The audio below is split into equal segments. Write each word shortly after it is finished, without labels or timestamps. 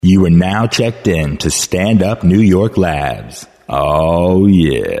You are now checked in to Stand Up New York Labs. Oh,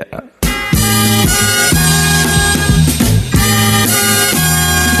 yeah.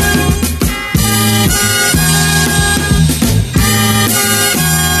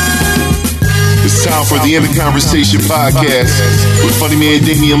 It's time for the End of Conversation podcast with funny man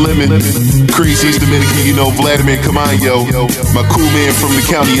Damian Lemon, craziest Dominican you know, Vladimir Camayo, my cool man from the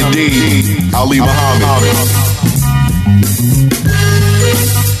county of Dade, Ali Muhammad.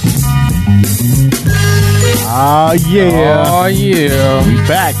 Oh yeah. Oh yeah.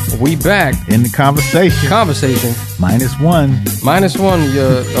 We back in the conversation. -1. -1.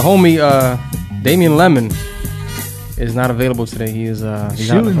 The homie Damian Lemon is not available today. He is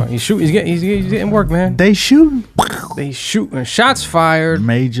shooting. He's getting work, man. They shooting. Shots fired.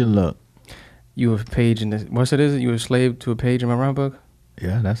 Major look. You a page in the what's it is? You a slave to a page in my rhyme book?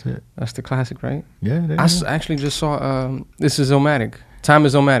 Yeah, that's it. That's the classic, right? Yeah. I actually just saw this is Omatic. Time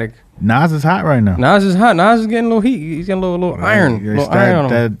is Omatic. Nas is hot right now. Nas is hot. Nas is getting a little heat. He's getting a little iron. It's iron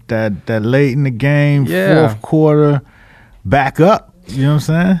on him. that late in the game, Yeah. fourth quarter, back up. You know what I'm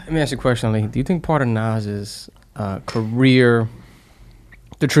saying? Let me ask you a question, Ali. Do you think part of Nas's career,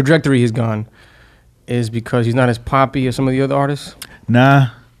 the trajectory he's gone, is because he's not as poppy as some of the other artists? Nah.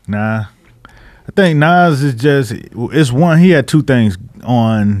 I think Nas is just, it's one, he had two things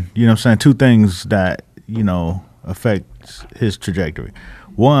on, you know what I'm saying, two things that, you know, affects his trajectory.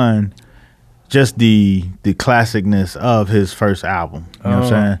 One, just the classicness of his first album. You know what I'm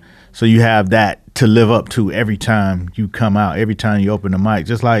saying? So you have that to live up to every time you come out, every time you open the mic.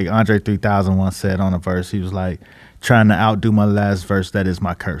 Just like Andre 3000 once said on a verse, he was like, trying to outdo my last verse, that is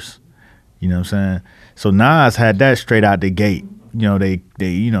my curse. You know what I'm saying? So Nas had that straight out the gate. You know, they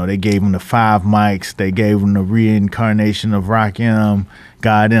gave him the 5 mics, they gave him the reincarnation of Rakim,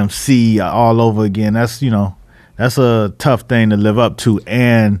 God MC all over again. That's, you know, that's a tough thing to live up to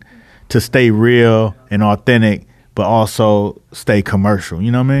and to stay real and authentic, but also stay commercial.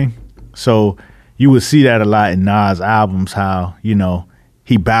 You know what I mean? So you would see that a lot in Nas albums, how, you know,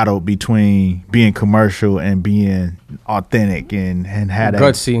 he battled between being commercial and being authentic and had that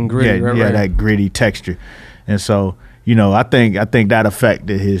gutsy and gritty, right. that gritty texture. And so, you know, I think that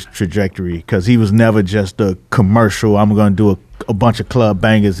affected his trajectory because he was never just a commercial, I'm going to do a bunch of club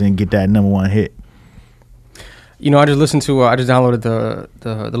bangers and get that #1 hit. You know, I just listened to, I just downloaded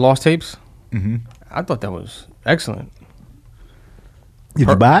the Lost Tapes. Mm-hmm. I thought that was excellent. Did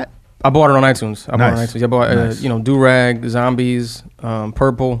you buy it? I bought it on iTunes. I bought Nice. Do Rag, Zombies,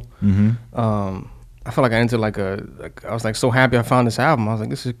 Purple. Mm-hmm. I felt like I entered I was like so happy I found this album. I was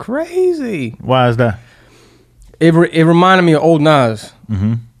like, this is crazy. Why is that? It reminded me of old Nas.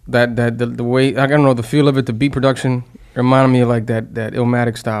 Mm-hmm. That the way, I don't know, the feel of it, the beat production reminded me of like that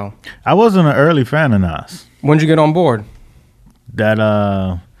Illmatic style. I wasn't an early fan of Nas. When'd you get on board? That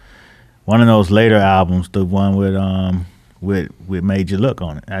one of those later albums, the one with Major Look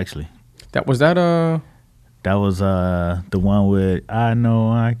on it, actually. That was the one with I Know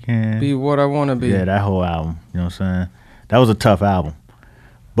I Can Be What I Want to Be. Yeah, that whole album. You know what I'm saying? That was a tough album.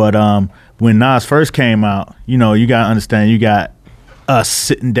 But when Nas first came out, you know, you gotta understand, you got us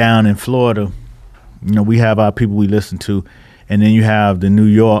sitting down in Florida. You know, we have our people we listen to, and then you have the New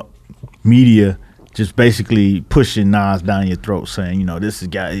York media just basically pushing Nas down your throat, saying, you know, this is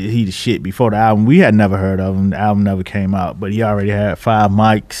he the shit. Before the album, we had never heard of him. The album never came out, but he already had 5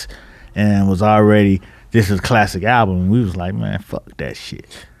 mics and was already, this is a classic album. And we was like, man, fuck that shit.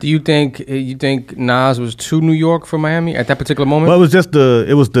 Do you think Nas was too New York for Miami at that particular moment? Well,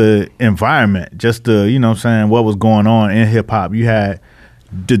 it was the environment, just the, you know what I'm saying, what was going on in hip hop. You had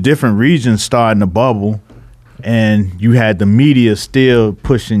the different regions starting to bubble, and you had the media still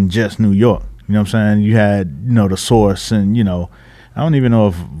pushing just New York. You know what I'm saying? You had, you know, The Source, and, you know, I don't even know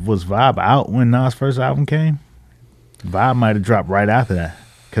if was Vibe out when Nas' first album came. Vibe might have dropped right after that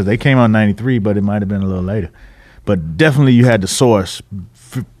because they came out in 93, but it might have been a little later. But definitely you had The Source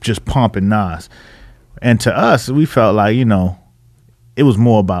just pumping Nas. And to us, we felt like, you know, it was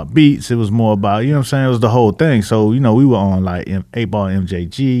more about beats. It was more about, you know what I'm saying? It was the whole thing. So, you know, we were on like 8-Ball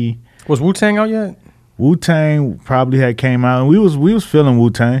MJG. Was Wu-Tang out yet? Wu-Tang probably had came out, and we was feeling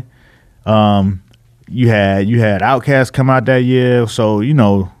Wu-Tang. You had Outkast come out that year, so, you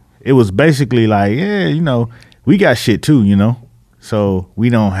know, it was basically like, yeah, you know, we got shit too, you know, so we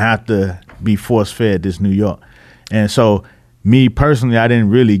don't have to be force-fed this New York. And so me personally, I didn't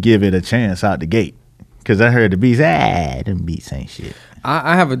really give it a chance out the gate because I heard the beats, them beats ain't shit.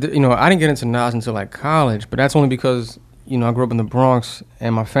 I didn't get into Nas until like college, but that's only because, you know, I grew up in the Bronx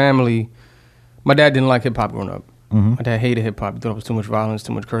and my dad didn't like hip-hop growing up. Mm-hmm. My dad hated hip-hop. He thought it was too much violence,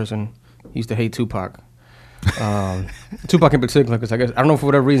 too much cursing. He used to hate Tupac. Tupac in particular, because I guess I don't know for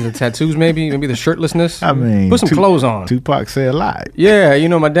whatever reason the tattoos, maybe the shirtlessness. I mean, put some clothes on. Tupac said a lot. Yeah, you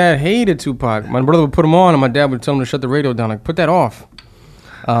know, my dad hated Tupac. My brother would put him on, and my dad would tell him to shut the radio down. Like, put that off.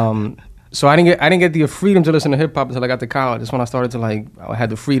 So I didn't get the freedom to listen to hip hop until I got to college. That's when I started to I had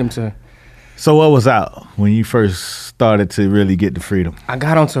the freedom to. So what was out when you first started to really get the freedom? I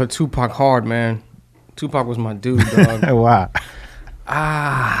got onto Tupac hard, man. Tupac was my dude, dog. Wow.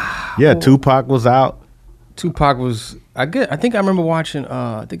 Yeah, Tupac was out. Tupac was. I think I remember watching.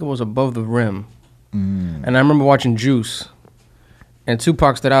 I think it was Above the Rim, and I remember watching Juice, and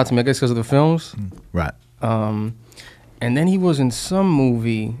Tupac stood out to me. I guess because of the films. Right. And then he was in some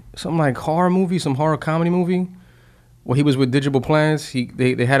movie, some like horror movie, some horror comedy movie, where he was with Digital Plans.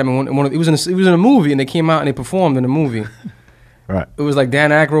 They had him in one of. He was in a movie, and they came out and they performed in the movie. Right. It was like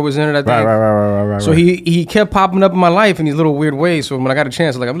Dan Aykroyd was in it. I think. Right. So he kept popping up in my life in these little weird ways. So when I got a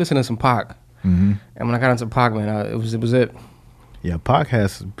chance, I'm listening to some Pac. Mm-hmm. And when I got into Pac, man, it was it. Yeah, Pac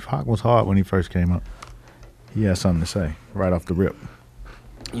was hard when he first came up. He had something to say right off the rip.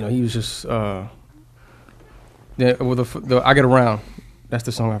 You know, he was just. Yeah, with the I Get Around. That's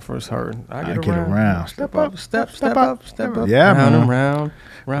the song I first heard. I get around. Step up. Yeah, round man. and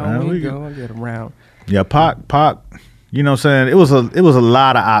round we go. I get around. Yeah, Pac. You know what I'm saying? It was a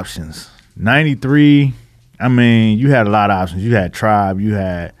lot of options. 93. I mean, you had a lot of options. You had Tribe. You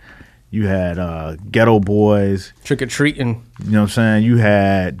had Ghetto Boys. Trick or Treating. You know what I'm saying? You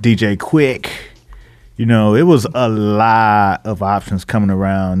had DJ Quick. You know, it was a lot of options coming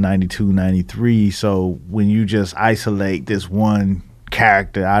around 92, 93. So when you just isolate this one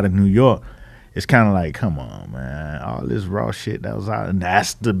character out of New York, it's kind of like, come on, man. All this raw shit that was out, and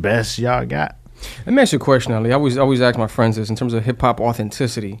that's the best y'all got. Let me ask you a question, Ali. I always ask my friends this in terms of hip-hop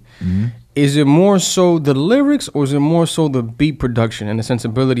authenticity. Mm-hmm. Is it more so the lyrics, or is it more so the beat production and the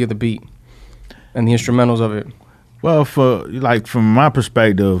sensibility of the beat and the instrumentals of it? Well, from my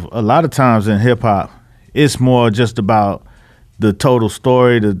perspective, a lot of times in hip-hop, it's more just about the total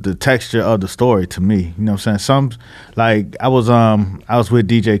story, the texture of the story to me. You know what I'm saying? I was with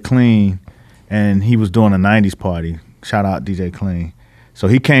DJ Clean, and he was doing a 90s party. Shout out DJ Clean. So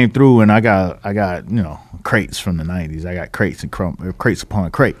he came through, and I got crates from the 90s. I got crates and crates upon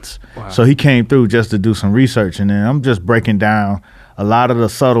crates. Wow. So he came through just to do some research, and then I'm just breaking down a lot of the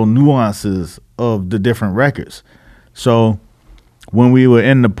subtle nuances of the different records. So when we were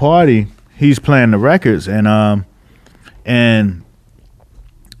in the party, he's playing the records, and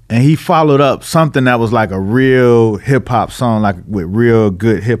he followed up something that was like a real hip hop song, like with real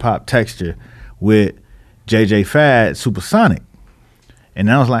good hip hop texture, with JJ Fad, Supersonic. And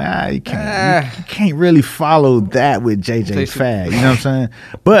I was like, you can't really follow that with JJ Fad, you know what I'm saying?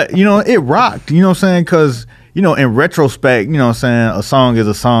 But, you know, it rocked, you know what I'm saying? Because, you know, in retrospect, you know what I'm saying, a song is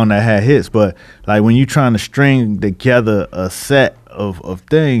a song that had hits. But, like, when you're trying to string together a set of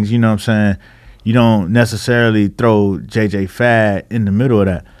things, you know what I'm saying, you don't necessarily throw JJ Fad in the middle of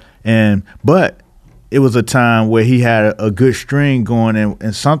that. But it was a time where he had a good string going,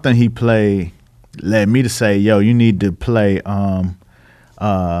 and something he played led me to say, yo, you need to play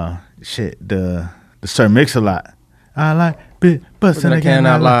the Sir Mix-a-Lot. I like bit bustin' I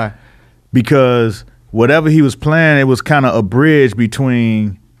cannot lie. Because whatever he was playing, it was kind of a bridge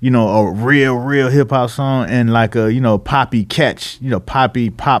between, you know, a real hip hop song and like a, you know, poppy catch, you know,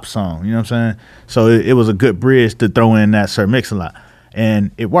 poppy pop song, you know what I'm saying? So it was a good bridge to throw in that Sir Mix-a-Lot, and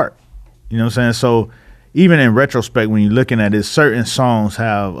it worked, you know what I'm saying? So even in retrospect, when you're looking at it, certain songs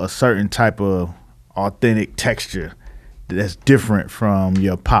have a certain type of authentic texture that's different from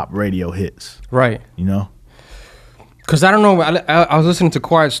your pop radio hits. Right. You know? Because I don't know, I was listening to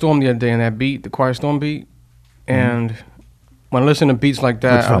Quiet Storm the other day, and that beat, the Quiet Storm beat, and when I listen to beats like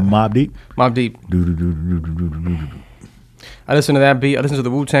that... What's from Mobb Deep? Mobb Deep. I listen to that beat, I listen to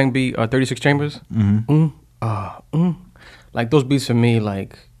the Wu-Tang beat, 36 Chambers. Like, those beats for me,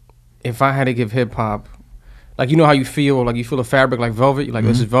 like, if I had to give hip-hop, like, you know how you feel, like you feel the fabric like velvet, you're like,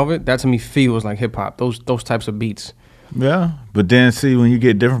 this is velvet? That to me feels like hip-hop, those types of beats. Yeah, but then see, when you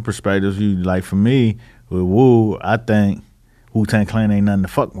get different perspectives, you like, for me with Wu, I think Wu-Tang Clan ain't nothing to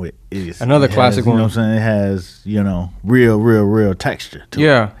fuck with. Another classic one. You know what I'm saying? It has, you know, real texture to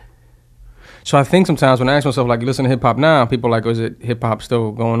it. So I think sometimes when I ask myself, like, you listen to hip hop now, people are like, is it hip hop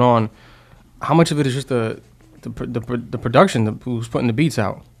still going on? How much of it is just the production, who's putting the beats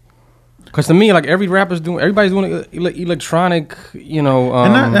out? Because to me, like, everybody's doing electronic, you know,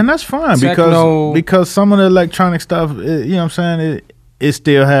 and that's fine, because some of the electronic stuff, you know what I'm saying, it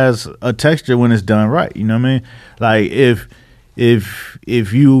still has a texture when it's done right. You know what I mean? Like, if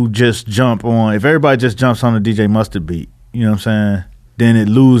you just jump on, if everybody just jumps on the DJ Mustard beat, you know what I'm saying, then it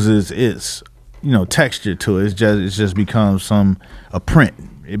loses its texture to it. It's just becomes a print.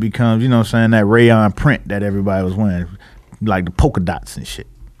 It becomes, that rayon print that everybody was wearing, like the polka dots and shit.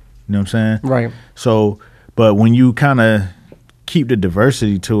 You know what I'm saying? Right. So, but when you kind of keep the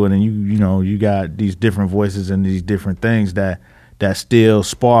diversity to it, and you got these different voices and these different things that still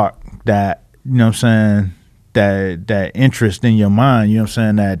spark that, that interest in your mind,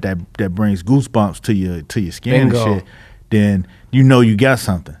 that brings goosebumps to your skin. Bingo. And shit, then you got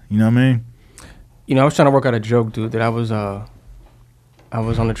something. You know what I mean? I was trying to work out a joke, dude, that I was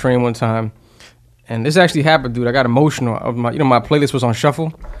on the train one time, and this actually happened, dude. I got emotional. My playlist was on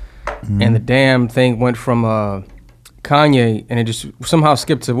shuffle, and the damn thing went from Kanye, and it just somehow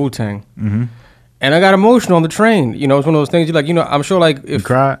skipped to Wu-Tang. Mm-hmm. And I got emotional on the train. It's one of those things I'm sure if you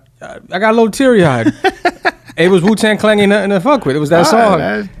cried? I got a little teary-eyed. It was Wu-Tang Clan, ain't nothing to fuck with. It was that song.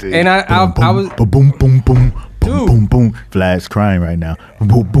 And I was boom, boom, boom. Dude. Boom, boom, boom. Vlad's crying right now.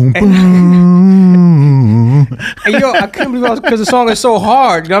 Boom, boom, boom. And I couldn't believe because the song is so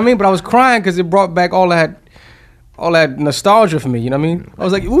hard, you know what I mean? But I was crying because it brought back all that nostalgia for me, you know what I mean? I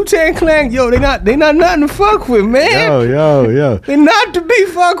was like, Wu-Tang Clan, they not nothing to fuck with, man. Yo. They not to be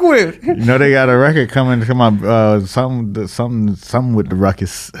fuck with. They got a record coming to come out, something with the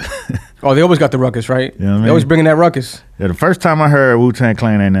ruckus. Oh, they always got the ruckus, right? You know what I mean? They always bringing that ruckus. Yeah, the first time I heard Wu-Tang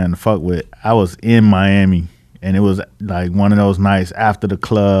Clan ain't nothing to fuck with, I was in Miami, and it was like one of those nights after the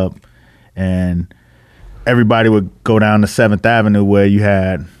club, and everybody would go down to 7th Avenue where you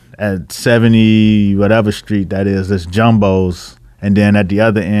had at 70 whatever street that is, this Jumbo's, and then at the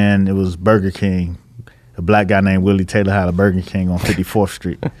other end it was Burger King. A black guy named Willie Taylor had a Burger King on 54th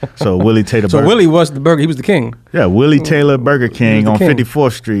Street. So Willie Taylor. So Willie was the burger. He was the king. Yeah, Willie Taylor Burger King on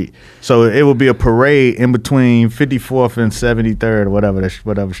 54th Street. So it would be a parade in between 54th and 73rd or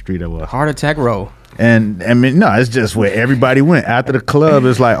whatever street it was. Heart Attack Row. And I mean, no, it's just where everybody went. After the club,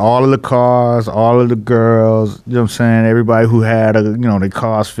 it's like all of the cars, all of the girls, you know what I'm saying? Everybody who had, their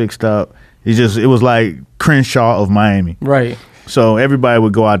cars fixed up. It was like Crenshaw of Miami. Right. So everybody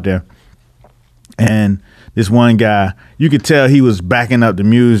would go out there. And this one guy, you could tell he was backing up the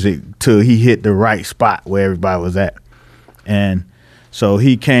music till he hit the right spot where everybody was at. And so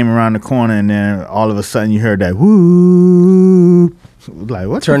he came around the corner, and then all of a sudden you heard that whoo. Like,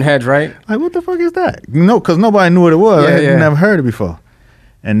 what? Turn heads, right? Like, what the fuck is that? Because nobody knew what it was. I had never heard it before.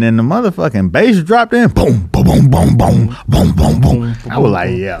 And then the motherfucking bass dropped in. Boom, boom, boom, boom, boom, boom, boom, boom. I was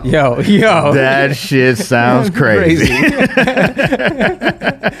like, yo. That shit sounds crazy.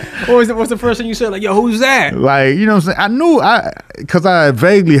 What's the first thing you said? Like, yo, who's that? Like, you know what I'm saying? I knew, because I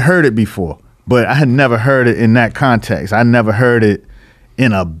vaguely heard it before, but I had never heard it in that context. I never heard it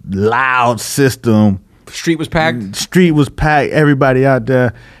in a loud system. Street was packed. Everybody out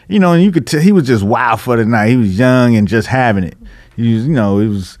there, and you could tell he was just wild for the night. He was young and just having it. He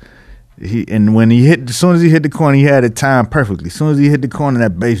was, and when as soon as he hit the corner, he had it timed perfectly. As soon as he hit the corner,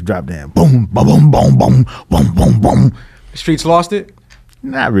 that bass dropped in. Boom, boom, boom, boom, boom, boom, boom, boom. The streets lost it?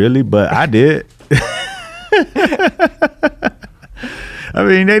 Not really, but I did. I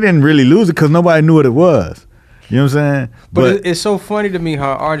mean, they didn't really lose it because nobody knew what it was. You know what I'm saying? But it's so funny to me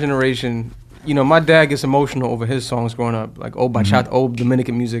how our generation, my dad gets emotional over his songs growing up, like old bachata, old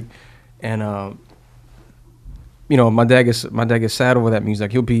Dominican music, and my dad gets sad over that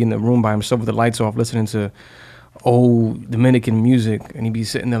music. He'll be in the room by himself with the lights off, listening to old Dominican music, and he'd be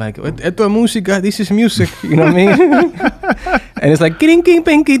sitting there like, "Esto es música, this is music," you know what I mean? And it's like, "Ding ding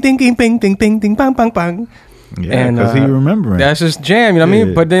ding ding ding ding ding ding ding bang bang bang." Yeah, because he remembering. That's just jam, you know what I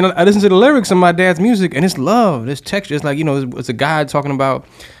mean? But then I listen to the lyrics of my dad's music, and it's love, it's texture. It's like, it's a guy talking about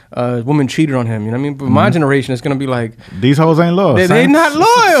a woman cheated on him, you know what I mean? But my generation, it's going to be like... These hoes ain't loyal. They not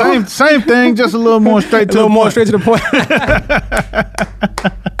loyal. Same thing, just a little more straight to the point. More straight to the point.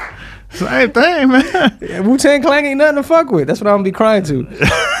 Same thing, man. Wu-Tang Clan ain't nothing to fuck with. That's what I'm going to be crying to.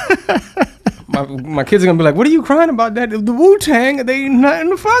 My kids are going to be like, what are you crying about? That the Wu-Tang, they ain't nothing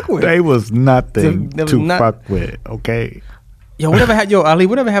to fuck with. They was nothing fuck with, okay? Whatever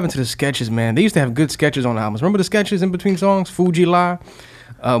happened to the sketches, man? They used to have good sketches on albums. Remember the sketches in between songs? Fuji La,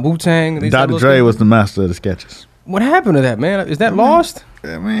 Wu-Tang. Dr. Dre was the master of the sketches. What happened to that, man? Is that lost?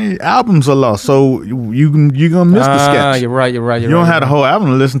 I mean, albums are lost, so you're going to miss the sketch. You're right. You don't have the whole album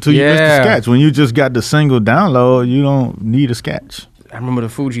to listen to. You miss the sketch. When you just got the single download, you don't need a sketch. I remember the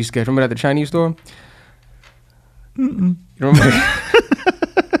Fuji sketch. Remember that at the Chinese store? Mm-mm. You remember?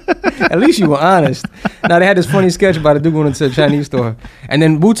 At least you were honest. Now, they had this funny sketch about a dude going into the Chinese store. And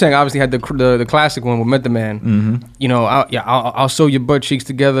then Wu-Tang obviously had the classic one with Method Man. Mm-hmm. I'll sew your butt cheeks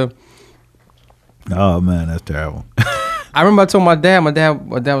together. Oh, man, that's terrible. I remember I told my dad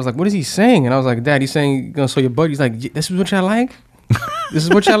was like, what is he saying? And I was like, Dad, he's saying you're going to sew your butt. He's like, this is what y'all like? This is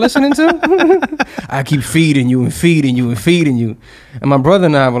what y'all listening to? I keep feeding you and feeding you and feeding you. And my brother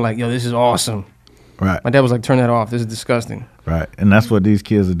and I were like, yo, this is awesome. Right. My dad was like, turn that off. This is disgusting. Right. And that's what these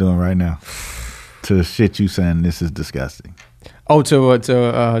kids are doing right now. To shit you saying this is disgusting. Oh, to what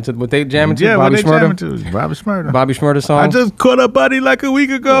they jamming to? Yeah, Bobby what they Shmurda? jamming to? Bobby Shmurda. Bobby Shmurda song? I just caught a buddy like a week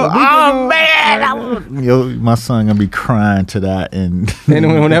ago. Man. Yo, my son gonna be crying to that in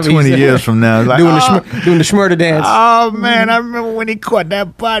whenever 20 he's- years from now. Like, doing the Shmurda dance. oh, man, I remember when he caught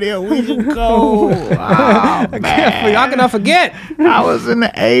that body a week ago. Oh, How can I forget? I was in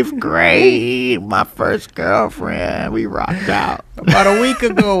the 8th grade. My first girlfriend. We rocked out. About a week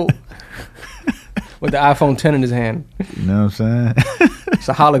ago. With the iPhone 10 in his hand. You know what I'm saying? It's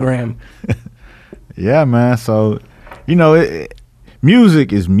a hologram. Yeah, man. So,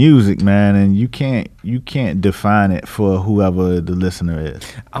 music is music, man, and you can't define it for whoever the listener is.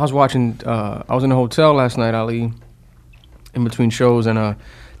 I was watching, I was in a hotel last night, Ali, in between shows, and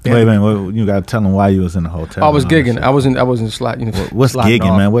Wait a minute, you gotta tell them why you was in the hotel. I was gigging. I wasn't sliding. What's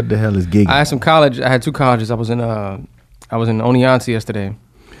gigging, man? What the hell is gigging? I had some college. I had 2 colleges. I was in Oneonta yesterday.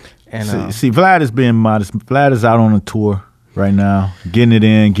 And see, Vlad is being modest. Vlad is out on a tour right now, getting it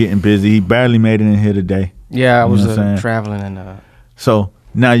in, getting busy. He barely made it in here today. Yeah, I was what I'm saying? traveling and. So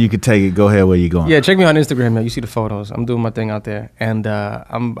now you can take it. Go ahead where you going. Yeah, check me on Instagram, man. You see the photos. I'm doing my thing out there, and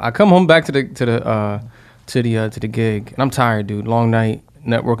I come home back to the gig, and I'm tired, dude. Long night,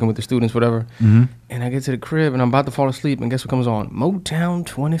 networking with the students, whatever. Mm-hmm. And I get to the crib, and I'm about to fall asleep, and guess what comes on? Motown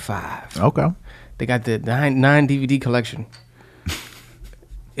 25. Okay. They got the 9 DVD collection.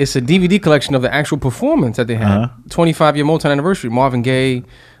 It's a DVD collection of the actual performance that they had. 25-year Motown anniversary. Marvin Gaye,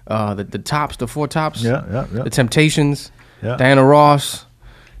 the Tops, the 4 Tops. Yeah. The Temptations. Yeah. Diana Ross.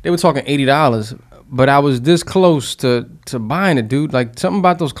 They were talking $80, but I was this close to buying it, dude. Like something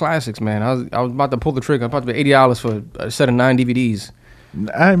about those classics, man. I was about to pull the trigger. I was about to pay $80 for a set of 9 DVDs.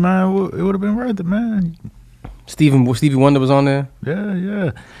 Hey, man, it would have been worth it, man. Stevie Wonder was on there.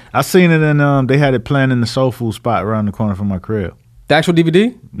 Yeah. I seen it, and they had it playing in the Soul Food spot around the corner from my crib. The actual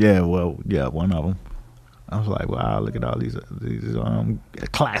DVD? Yeah, one of them. I was like, wow, look at all these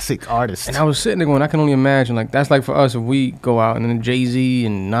classic artists. And I was sitting there going, I can only imagine, like, that's like for us if we go out and then Jay-Z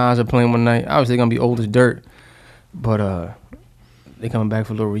and Nas are playing one night. Obviously, they're going to be old as dirt. But they coming back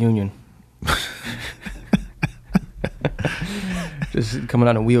for a little reunion. Just coming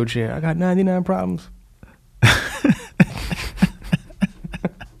out in a wheelchair. I got 99 problems.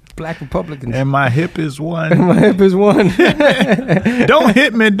 Black Republicans. And my hip is one. My hip is one. Don't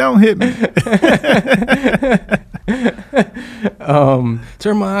hit me.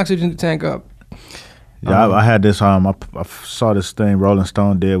 Turn my oxygen tank up. Yeah, I had this. I saw this thing Rolling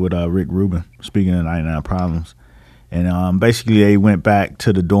Stone did with Rick Rubin, speaking of 99 Problems, and basically they went back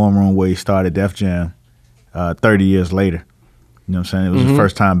to the dorm room where he started Def Jam 30 years later. You know what I'm saying? It was the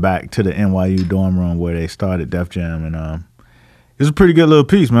first time back to the NYU dorm room where they started Def Jam, and it's a pretty good little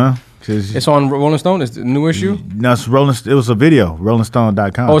piece, man. It's on Rolling Stone? It's the new issue? No, it's Rolling. It was a video,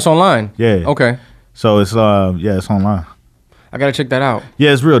 rollingstone.com. Oh, it's online? Yeah. Okay. So it's it's online. I got to check that out.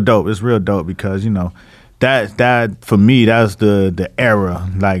 Yeah, it's real dope. It's real dope because, that for me, that's the era,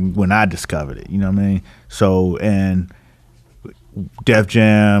 like when I discovered it, you know what I mean? So, and Def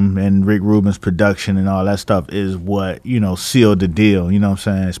Jam and Rick Rubin's production and all that stuff is what, sealed the deal, you know what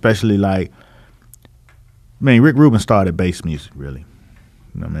I'm saying? Especially like, Rick Rubin started bass music, really.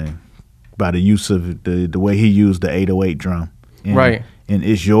 You know what I mean? By the use of the way he used the 808 drum. Right. And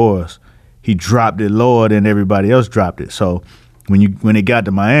It's Yours. He dropped it lower than everybody else dropped it. So when it got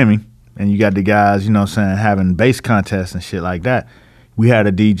to Miami and you got the guys, you know what I'm saying, having bass contests and shit like that, we had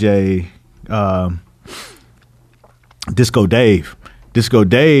a DJ, Disco Dave. Disco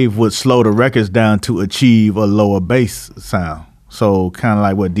Dave would slow the records down to achieve a lower bass sound. So kind of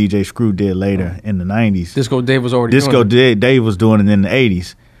like what DJ Screw did later in the 90s. Disco Dave was already doing it. Dave was doing it in the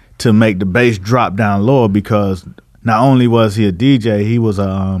 80s to make the bass drop down lower because not only was he a DJ, he was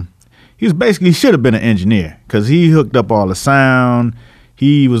basically should have been an engineer because he hooked up all the sound.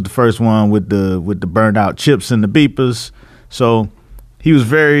 He was the first one with the burned out chips and the beepers. So he was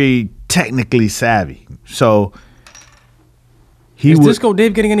very technically savvy. So Is Disco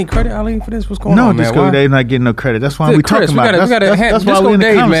Dave getting any credit, Ali, for this? What's going on, man? No, Disco Dave not getting no credit. That's why we're talking about it. That's why we're in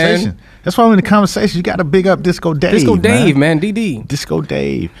the conversation. Man. That's why we're in the conversation. You got to big up Disco Dave. Disco Dave, man. DD. Disco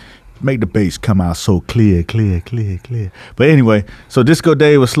Dave. Make the bass come out so clear. But anyway, so Disco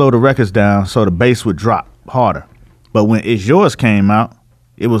Dave would slow the records down so the bass would drop harder. But when It's Yours came out,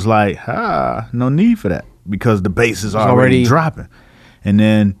 it was like, no need for that because the bass is already dropping. And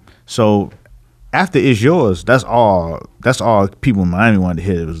then, so after It's Yours, that's all people in Miami wanted to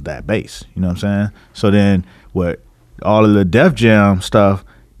hear was that bass. You know what I'm saying? So then all of the Def Jam stuff,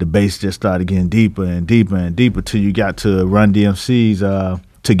 the bass just started getting deeper and deeper and deeper till you got to Run DMC's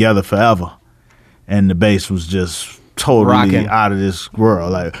Together Forever. And the bass was just totally Rocking. out of this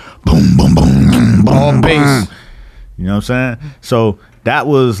world. Like, boom, boom, boom, boom, All boom, bass. boom. You know what I'm saying? So that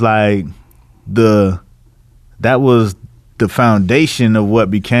was like the foundation of what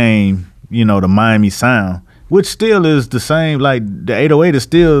became, you know, the Miami sound, which still is the same. Like the 808 is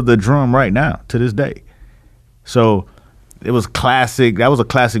still the drum right now to this day. So it was classic. That was a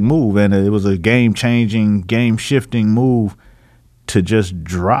classic move, and it was a game-changing, game-shifting move to just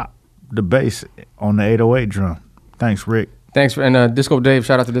drop the bass on the 808 drum. Thanks, Rick. Thanks for and Disco Dave.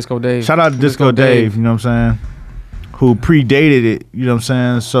 Shout out to Disco Dave. Shout out to Disco Dave, you know what I'm saying? Who predated it, you know what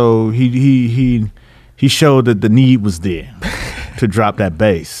I'm saying? So he showed that the need was there to drop that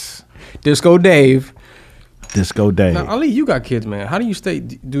bass. Disco Dave. Disco Dave. Now, Ali, you got kids, man. How do you stay?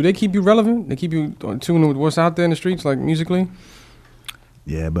 Do they keep you relevant? They keep you in tune with what's out there in the streets, like musically?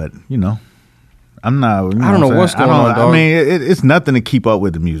 Yeah, but you know, I'm not. You know I don't know what I'm what's saying? going on, I dog. mean, it's nothing to keep up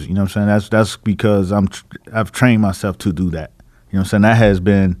with the music. You know what I'm saying? That's because I've trained myself to do that. You know what I'm saying? That has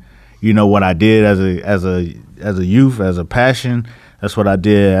been, you know, what I did as a youth, as a passion. That's what I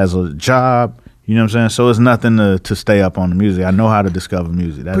did as a job. You know what I'm saying? So it's nothing to stay up on the music. I know how to discover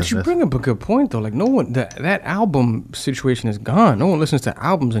music. But you bring up a good point, though. Like, no one, that album situation is gone. No one listens to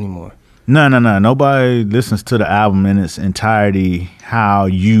albums anymore. No. Nobody listens to the album in its entirety, how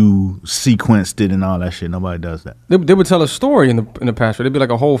you sequenced it and all that shit. Nobody does that. They would tell a story in the past. Right? It'd be like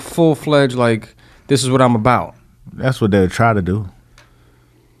a whole full-fledged, like, this is what I'm about. That's what they try to do.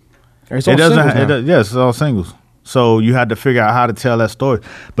 It's all singles now. Yes, it's all singles. So you had to figure out how to tell that story.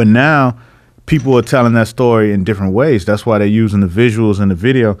 But now people are telling that story in different ways. That's why they're using the visuals and the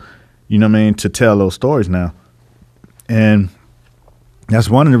video, you know what I mean, to tell those stories now. And that's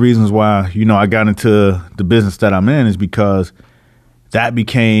one of the reasons why, you know, I got into the business that I'm in, is because that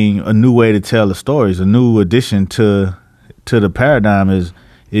became a new way to tell the stories. A new addition to the paradigm is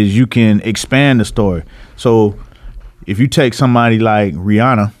you can expand the story. So if you take somebody like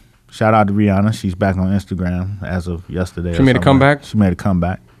Rihanna, shout out to Rihanna, she's back on Instagram as of yesterday. She made a comeback? She made a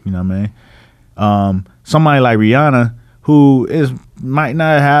comeback, you know what I mean? Somebody like Rihanna, who might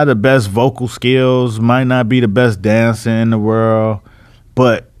not have the best vocal skills, might not be the best dancer in the world,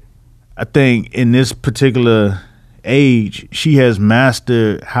 but I think in this particular age, she has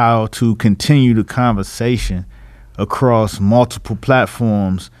mastered how to continue the conversation across multiple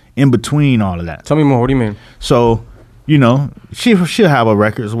platforms in between all of that. Tell me more. What do you mean? So, you know, she'll have her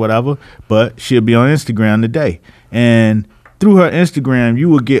records or whatever, but she'll be on Instagram today. And through her Instagram, you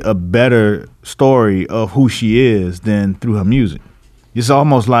will get a better story of who she is than through her music. It's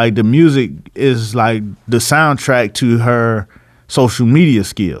almost like the music is like the soundtrack to her social media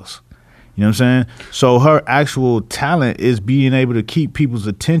skills. You know what I'm saying? So her actual talent is being able to keep people's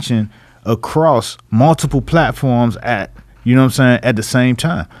attention across multiple platforms at the same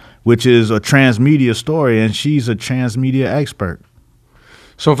time, which is a transmedia story, and she's a transmedia expert.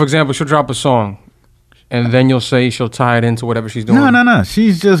 So, for example, she'll drop a song, and then you'll say she'll tie it into whatever she's doing. No.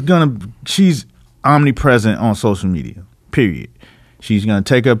 She's omnipresent on social media, period. She's going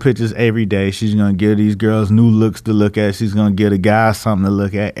to take her pictures every day. She's going to give these girls new looks to look at. She's going to give the guys something to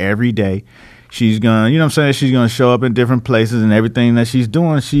look at every day. She's going to, you know what I'm saying? She's going to show up in different places, and everything that she's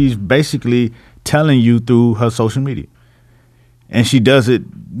doing, she's basically telling you through her social media. And she does it,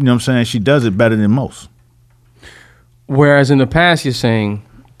 you know what I'm saying? She does it better than most. Whereas in the past, you're saying,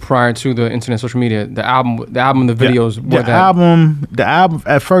 prior to the internet, social media, the album, the videos, The album.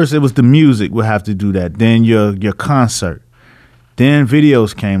 At first, it was the music would have to do that. Then your concert. Then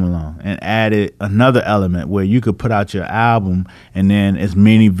videos came along and added another element where you could put out your album and then as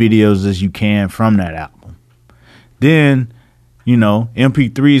many videos as you can from that album. Then, you know,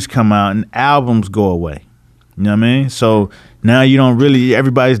 MP3s come out and albums go away. You know what I mean? So now you don't really,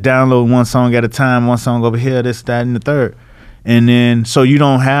 everybody's downloading one song at a time, one song over here, this, that, and the third. And then, so you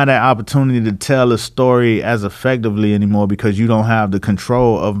don't have that opportunity to tell a story as effectively anymore because you don't have the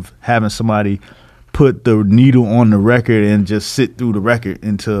control of having somebody put the needle on the record and just sit through the record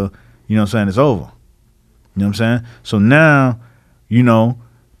until, you know what I'm saying, it's over. You know what I'm saying? So now, you know,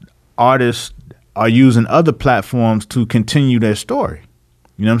 artists are using other platforms to continue their story.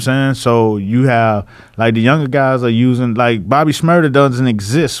 You know what I'm saying? So you have, like, the younger guys are using, like, Bobby Shmurda doesn't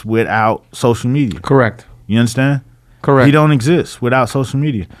exist without social media. Correct. You understand? Correct. He don't exist without social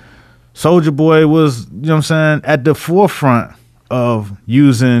media. Soulja Boy was, you know what I'm saying, at the forefront of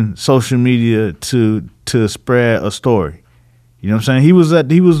using social media to spread a story. You know what I'm saying?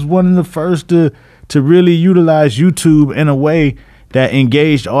 He was one of the first to really utilize YouTube in a way that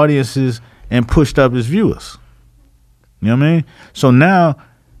engaged audiences and pushed up his viewers. You know what I mean? So now,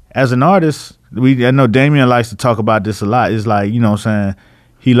 as an artist, I know Damien likes to talk about this a lot. It's like, you know what I'm saying,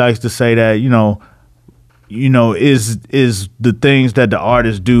 he likes to say that, you know, is the things that the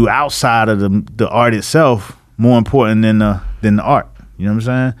artists do outside of the art itself more important than the art. You know what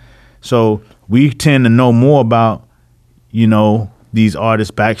I'm saying? So we tend to know more about, you know, these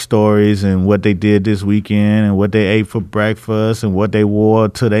artists' backstories and what they did this weekend and what they ate for breakfast and what they wore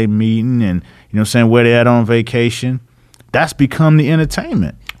to their meeting and, you know what I'm saying, where they at on vacation. That's become the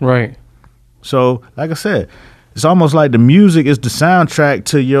entertainment. Right. So, like I said, it's almost like the music is the soundtrack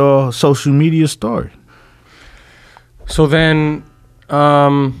to your social media story. So then,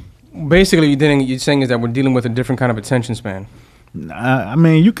 basically, you're saying is that we're dealing with a different kind of attention span. I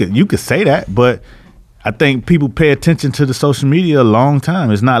mean, you could say that, but I think people pay attention to the social media a long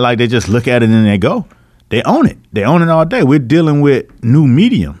time. It's not like they just look at it and they go. They own it. They own it all day. We're dealing with new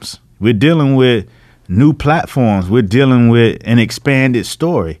mediums. We're dealing with new platforms. We're dealing with an expanded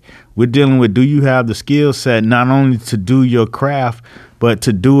story. We're dealing with, do you have the skill set not only to do your craft, but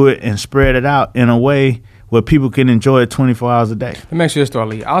to do it and spread it out in a way where people can enjoy it 24 hours a day. Let me ask you this, though,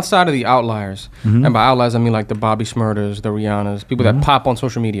 Ali. Outside of the outliers, and by outliers I mean like the Bobby Shmurdas, the Rihannas, people that pop on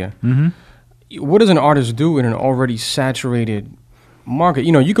social media, what does an artist do in an already saturated market?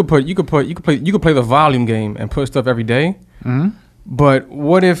 You know, you could play the volume game and put stuff every day. But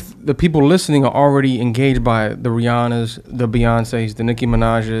what if the people listening are already engaged by the Rihannas, the Beyoncés, the Nicki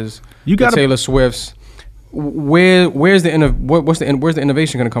Minaj's, the Taylor Swifts? Where's the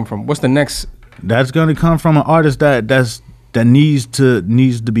innovation going to come from? What's the next? That's going to come from an artist that needs to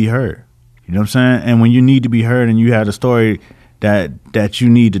be heard. You know what I'm saying? And when you need to be heard, and you have a story that you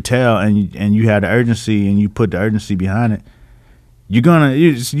need to tell, and you have the urgency, and you put the urgency behind it, you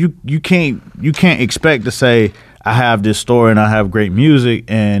can't expect to say, I have this story and I have great music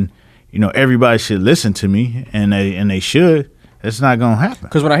and, you know, everybody should listen to me, and they should. It's not going to happen.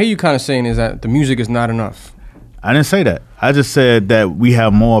 Because what I hear you kind of saying is that the music is not enough. I didn't say that. I just said that we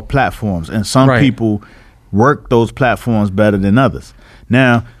have more platforms, and some people work those platforms better than others.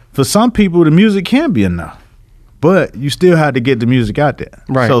 Now, for some people, the music can be enough, but you still have to get the music out there.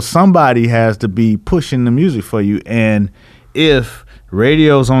 Right. So somebody has to be pushing the music for you. And if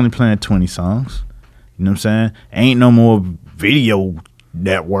radio's only playing 20 songs, you know what I'm saying? Ain't no more video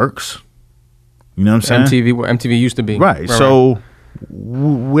networks. You know what I'm saying? MTV used to be. Right. So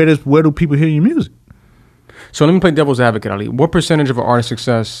where do people hear your music? So let me play devil's advocate, Ali. What percentage of an artist's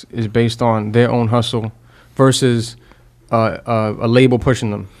success is based on their own hustle versus a label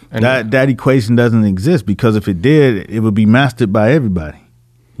pushing them? And that equation doesn't exist, because if it did, it would be mastered by everybody.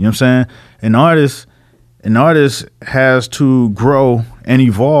 You know what I'm saying? An artist has to grow and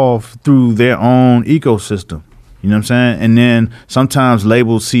evolve through their own ecosystem. You know what I'm saying? And then sometimes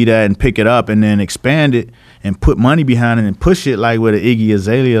labels see that and pick it up and then expand it and put money behind it and push it, like with an Iggy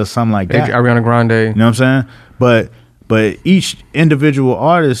Azalea or something like that. Ariana Grande. You know what I'm saying? But each individual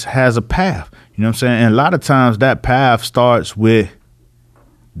artist has a path. You know what I'm saying? And a lot of times that path starts with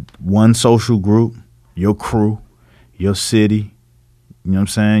one social group, your crew, your city, you know what I'm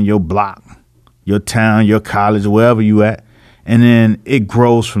saying, your block, your town, your college, wherever you at. And then it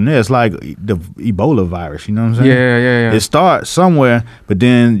grows from there. It's like the Ebola virus, you know what I'm saying? Yeah. It starts somewhere, but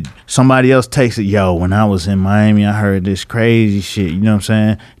then somebody else takes it. Yo, when I was in Miami, I heard this crazy shit, you know what I'm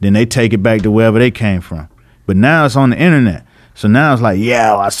saying? Then they take it back to wherever they came from. But now it's on the internet. So now it's like,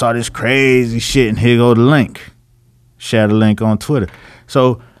 yeah, I saw this crazy shit, and here go the link. Share the link on Twitter.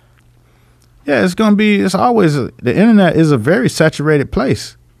 So, yeah, it's always, the internet is a very saturated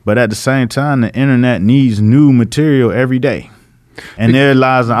place. But at the same time, the internet needs new material every day. And there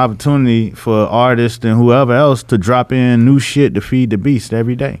lies an opportunity for artists and whoever else to drop in new shit to feed the beast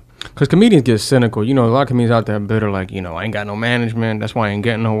every day. Because comedians get cynical. You know, a lot of comedians out there are bitter, like, you know, I ain't got no management. That's why I ain't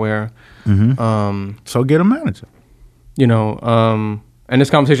getting nowhere. So get a manager. You know, and this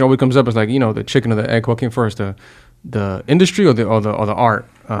conversation always comes up. It's like, you know, the chicken or the egg, what came first, the industry or the art?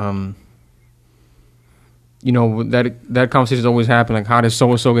 You know, that conversation always happen. Like, how does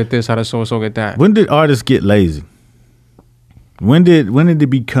so-and-so get this? How does so-and-so get that? When did artists get lazy? When did it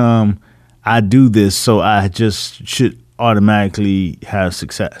become, I do this so I just should automatically have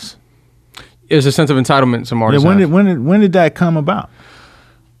success? It's a sense of entitlement some artists have. When did that come about?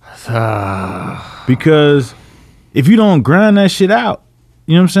 Because if you don't grind that shit out,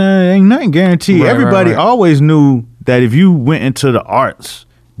 you know what I'm saying? Ain't nothing guaranteed. Everybody always knew that if you went into the arts,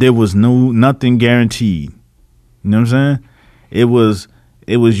 there was nothing guaranteed. You know what I'm saying? It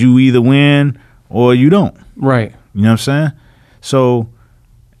was you either win or you don't. Right. You know what I'm saying? So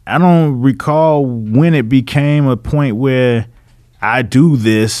I don't recall when it became a point where I do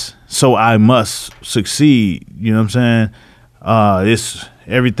this, so I must succeed. You know what I'm saying? It's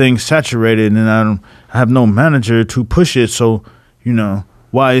everything's saturated, and I have no manager to push it. So, you know,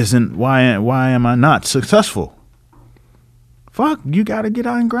 why am I not successful? Fuck, you got to get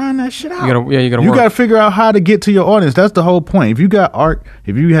out and grind that shit out. You gotta You work. got to figure out how to get to your audience. That's the whole point. If you got art,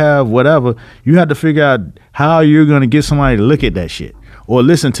 if you have whatever, you have to figure out how you're going to get somebody to look at that shit or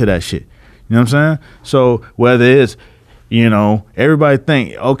listen to that shit. You know what I'm saying? So whether it's, you know, everybody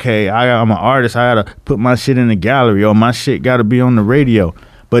think, okay, I'm an artist, I got to put my shit in the gallery or my shit got to be on the radio.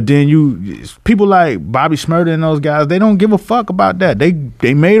 But then people like Bobby Shmurda and those guys, they don't give a fuck about that.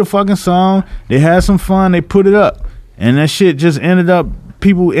 They made a fucking song, they had some fun, they put it up. And that shit just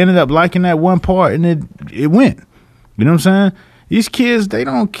people ended up liking that one part, and it went. You know what I'm saying? These kids, they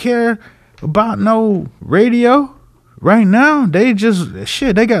don't care about no radio right now. They just,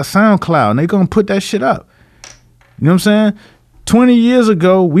 they got SoundCloud, and they gonna put that shit up. You know what I'm saying? 20 years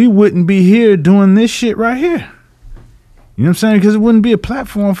ago, we wouldn't be here doing this shit right here. You know what I'm saying? Because it wouldn't be a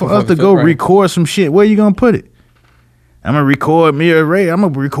platform for us to go record some shit. Where you gonna put it? I'm gonna record I'm gonna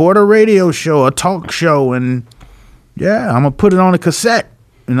record a radio show, a talk show, and yeah, I'm gonna put it on a cassette,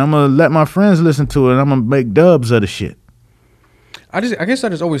 and I'm gonna let my friends listen to it, and I'm gonna make dubs of the shit. I guess I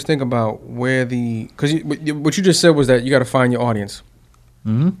just always think about where because what you just said was that you got to find your audience.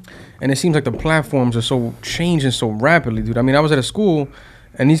 Mm-hmm. And it seems like the platforms are so changing so rapidly, dude. I mean, I was at a school,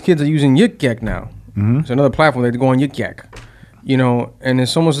 and these kids are using Yik Yak now. Mm-hmm. It's another platform. They go on Yik Yak, you know, and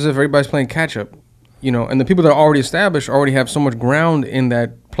it's almost as if everybody's playing catch up, you know. And the people that are already established already have so much ground in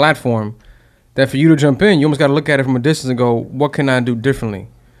that platform that for you to jump in, you almost got to look at it from a distance and go, what can I do differently?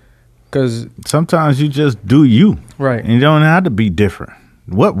 Because sometimes you just do you. Right. And you don't have to be different.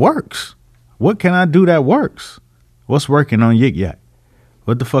 What works? What can I do that works? What's working on Yik Yak?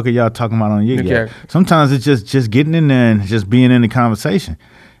 What the fuck are y'all talking about on Yik Yak? Sometimes it's just getting in there and just being in the conversation.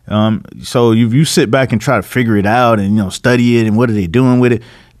 So you sit back and try to figure it out and, you know, study it and what are they doing with it.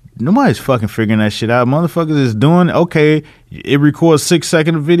 Nobody's fucking figuring that shit out. Motherfuckers is doing, okay, it records 6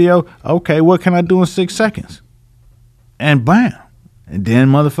 second of video. Okay, what can I do in 6 seconds? And bam. And then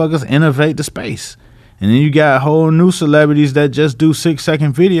motherfuckers innovate the space. And then you got whole new celebrities that just do 6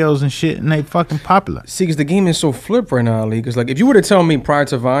 second videos and shit, and they fucking popular. See, because the game is so flipped right now, Ali. Because, like, if you were to tell me prior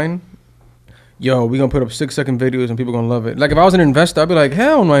to Vine, yo, we gonna put up 6 second videos and people gonna love it. Like, if I was an investor, I'd be like,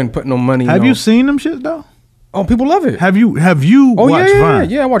 hell no, I ain't putting no money. Have you seen them shit, though? Oh, people love it. Have you watched Vine?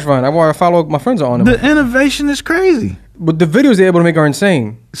 Yeah, I watch Vine. I follow, my friends are on it. The innovation is crazy. But the videos they're able to make are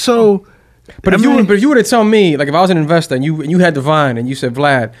insane. So, but if you were to tell me, like, if I was an investor and you had the Vine and you said,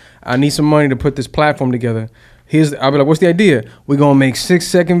 Vlad, I need some money to put this platform together. I'll be like, what's the idea? We're gonna make 6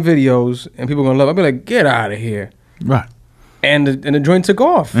 second videos and people are gonna love it. I'll be like, get out of here. Right. And the joint took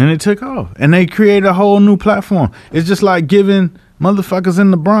off. And it took off. And they created a whole new platform. It's just like giving motherfuckers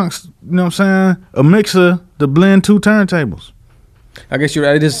in the Bronx, you know what I'm saying, a mixer to blend 2 turntables. I guess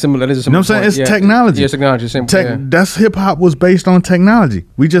it is similar. That is a similar. You know what I'm saying? It's technology. Yeah, it's technology. Same. That's hip hop was based on technology.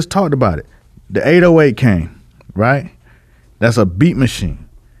 We just talked about it. The 808 came, right? That's a beat machine.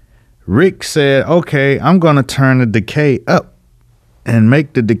 Rick said, okay, I'm going to turn the decay up and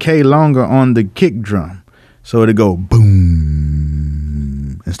make the decay longer on the kick drum. So it'll go boom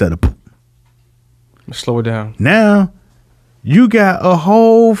instead of boom. Slow it down. Now, you got a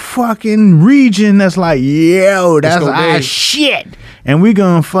whole fucking region that's like, yo, that's our shit. And we're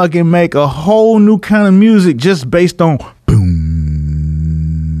going to fucking make a whole new kind of music just based on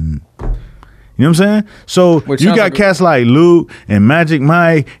boom. You know what I'm saying? So you got like cats like Luke and Magic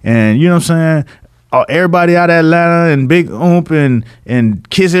Mike and, you know what I'm saying, everybody out of Atlanta and Big Oomp and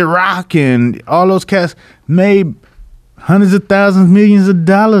Kiss It Rock and all those cats made hundreds of thousands, millions of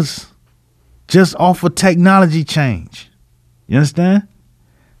dollars just off of technology change. You understand?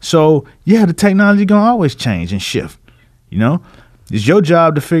 So, yeah, the technology going to always change and shift. You know? It's your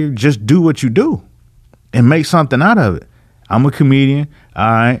job to just do what you do and make something out of it. I'm a comedian.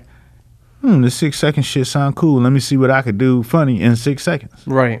 All right. This 6 second shit sound cool. Let me see what I could do funny in 6 seconds.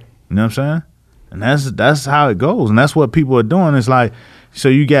 Right. You know what I'm saying? And that's how it goes. And that's what people are doing. It's like, so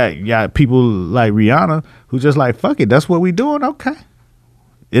you got people like Rihanna who just like, fuck it, that's what we doing? Okay.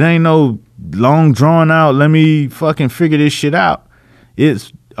 It ain't no long drawn out, let me fucking figure this shit out.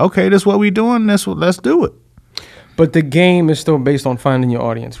 It's, okay, that's what we doing, let's do it. But the game is still based on finding your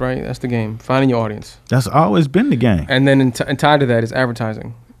audience, right? That's the game, finding your audience. That's always been the game. And then and tied to that is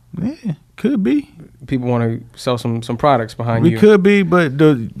advertising. Yeah, could be. People want to sell some products behind you. It could be, but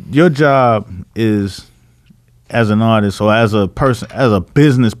your job is, as an artist or as a person, as a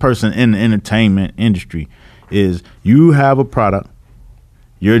business person in the entertainment industry, is you have a product.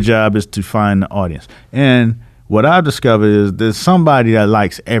 Your job is to find the audience. And what I've discovered is there's somebody that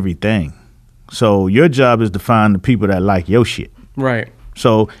likes everything. So your job is to find the people that like your shit. Right.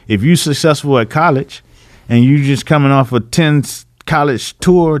 So if you're successful at college and you just coming off a 10 college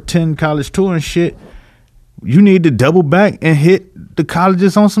tour and shit, you need to double back and hit the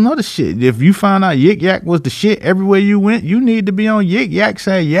colleges on some other shit. If you find out Yik Yak was the shit everywhere you went, you need to be on Yik Yak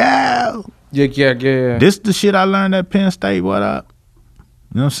saying, yeah. Yik Yak, yeah. This the shit I learned at Penn State, what up? You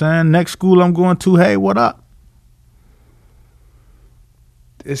know what I'm saying? Next school I'm going to, hey, what up?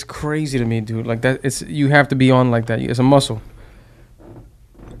 It's crazy to me, dude. Like that, you have to be on like that. It's a muscle.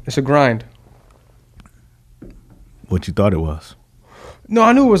 It's a grind. What you thought it was? No,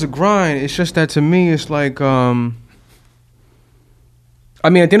 I knew it was a grind. It's just that to me, it's like, I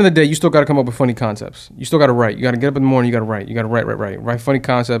mean, at the end of the day, you still got to come up with funny concepts. You still got to write. You got to get up in the morning. You got to write. You got to write funny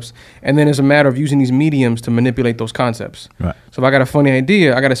concepts. And then it's a matter of using these mediums to manipulate those concepts. Right. So if I got a funny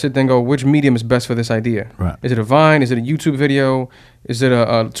idea, I got to sit there and go, which medium is best for this idea? Right. Is it a Vine? Is it a YouTube video? Is it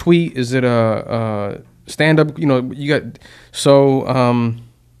a tweet? Is it a stand-up? You know, you got so.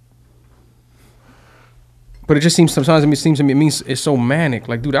 But it just seems sometimes it means it's so manic.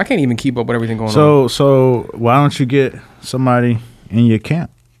 Like, dude, I can't even keep up with everything going on. So why don't you get somebody in your camp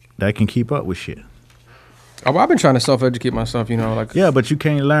that can keep up with shit? Oh, I've been trying to self-educate myself, you know, like. Yeah, but you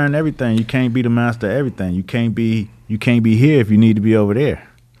can't learn everything. You can't be the master of everything. You can't be here if you need to be over there.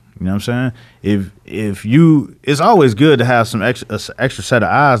 You know what I'm saying? If you, it's always good to have some extra set of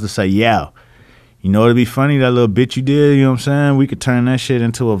eyes to say, yeah, you know, it'd be funny, that little bit you did, you know what I'm saying? We could turn that shit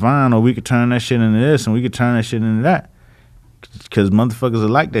into a Vine, or we could turn that shit into this, and we could turn that shit into that. Because motherfuckers will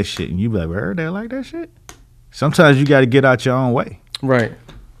like that shit. And you be like, where they like that shit? Sometimes you got to get out your own way. Right.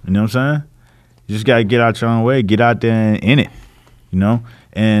 You know what I'm saying? You just got to get out your own way. Get out there and in it, you know?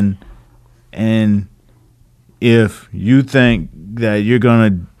 And if you think that you're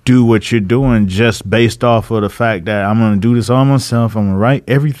going to do what you're doing just based off of the fact that I'm going to do this all myself, I'm going to write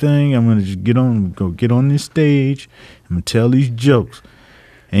everything, I'm going to just get on this stage, I'm going to tell these jokes,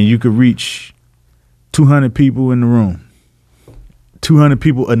 and you could reach 200 people in the room, 200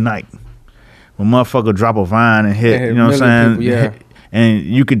 people a night. When motherfucker drop a Vine and hit, you know what I'm saying? People, yeah. And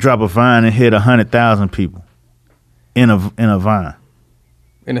you could drop a Vine and hit 100,000 people in a Vine.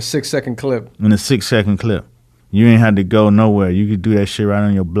 In a 6-second clip. In a 6-second clip. You ain't had to go nowhere. You could do that shit right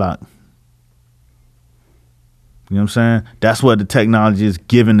on your block. You know what I'm saying? That's what the technology is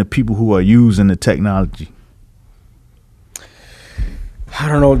giving the people who are using the technology. I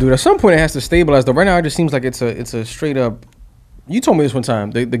don't know, dude. At some point, it has to stabilize. Though right now, it just seems like it's a straight up. You told me this one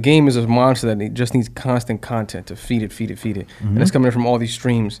time. The game is a monster that just needs constant content to feed it. Mm-hmm. And it's coming in from all these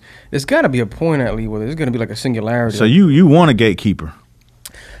streams. There's got to be a point at least where there's going to be like a singularity. So you want a gatekeeper.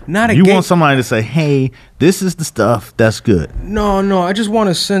 You want somebody to say, hey, this is the stuff that's good. No, I just want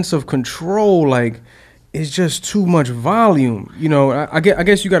a sense of control. Like, it's just too much volume. You know, I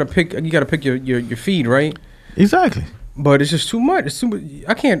guess you got to pick your feed, right? Exactly. But it's just too much. It's too much.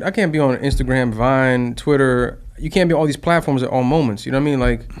 I can't be on Instagram, Vine, Twitter. You can't be on all these platforms at all moments. You know what I mean?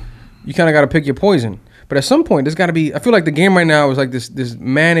 Like, you kind of got to pick your poison. But at some point, there's got to be. I feel like the game right now is like this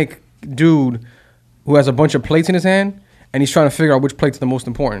manic dude who has a bunch of plates in his hand. And he's trying to figure out which plate's the most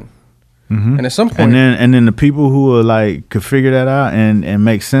important. Mm-hmm. And at some point... And then the people who are like, could figure that out and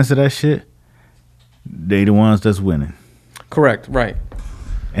make sense of that shit, they the ones that's winning. Correct, right.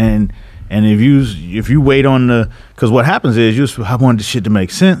 And if you wait on the... Because what happens is, I want this shit to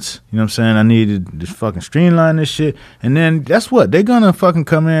make sense. You know what I'm saying? I need to just fucking streamline this shit. And then, that's what? They're going to fucking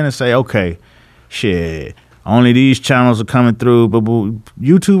come in and say, okay, shit... Only these channels are coming through, but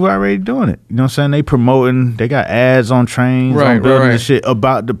YouTube already doing it. You know what I'm saying? They promoting, they got ads on trains, on buildings and shit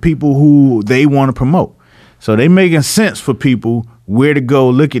about the people who they want to promote. So they making sense for people where to go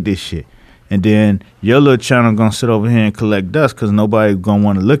look at this shit. And then your little channel gonna sit over here and collect dust because nobody gonna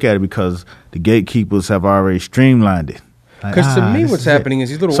want to look at it because the gatekeepers have already streamlined it. Because to me, what's happening is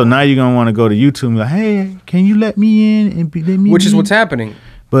these little... So now you're gonna want to go to YouTube and be like, hey, can you let me in and let me Which is what's happening.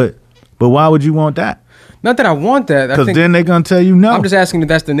 But why would you want that? Not that I want that. Because then they're going to tell you no. I'm just asking if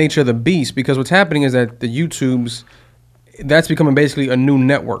that's the nature of the beast. Because what's happening is that the YouTubes, that's becoming basically a new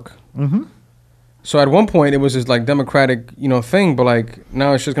network. Mm-hmm. So at one point, it was this like democratic, thing. But like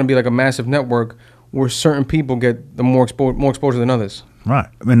now it's just going to be like a massive network where certain people get the more exposure than others. Right.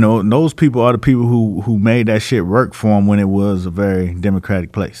 I mean, those people are the people who made that shit work for them when it was a very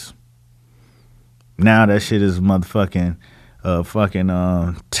democratic place. Now that shit is motherfucking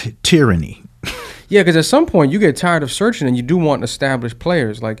tyranny. Yeah, because at some point you get tired of searching and you do want established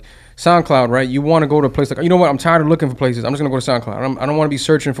players like SoundCloud, right? You want to go to a place like, you know what? I'm tired of looking for places. I'm just going to go to SoundCloud. I don't want to be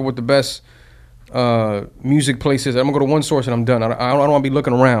searching for what the best music place is. I'm going to go to one source and I'm done. I don't want to be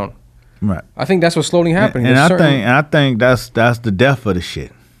looking around. Right. I think that's what's slowly happening. And There's I think that's the death of the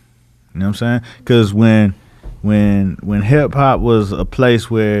shit. You know what I'm saying? Because when hip hop was a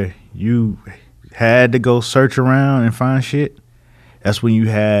place where you had to go search around and find shit, that's when you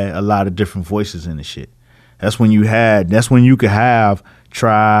had a lot of different voices in the shit. That's when you could have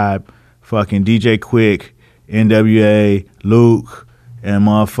Tribe, fucking DJ Quick, NWA, Luke, and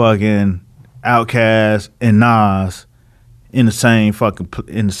motherfucking Outkast and Nas in the same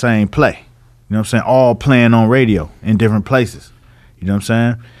play. You know what I'm saying? All playing on radio in different places. You know what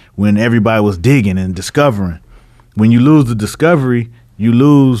I'm saying? When everybody was digging and discovering. When you lose the discovery, you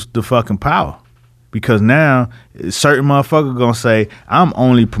lose the fucking power. Because now certain motherfuckers gonna say, I'm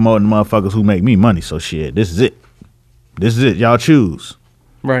only promoting motherfuckers who make me money, so shit, this is it. This is it. Y'all choose.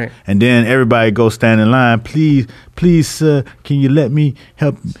 Right. And then everybody go stand in line. Please, sir, can you let me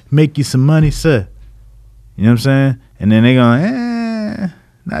help make you some money, sir? You know what I'm saying? And then they going,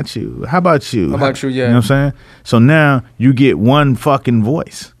 not you. How about you? How about you, yeah. You know what I'm saying? So now you get one fucking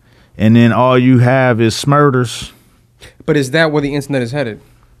voice. And then all you have is smurders. But is that where the internet is headed?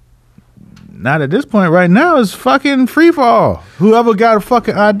 Not at this point. Right now, it's fucking free fall. Whoever got a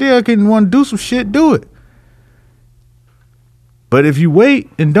fucking idea can want to do some shit, do it. But if you wait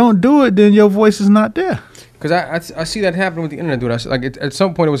and don't do it, then your voice is not there. Because I see that happening with the internet, dude. At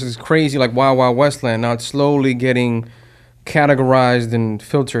some point it was this crazy like Wild Wild West land. Now it's slowly getting categorized and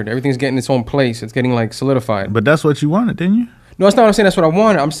filtered. Everything's getting its own place. It's getting like solidified. But that's what you wanted, didn't you? No, that's not what I'm saying. That's what I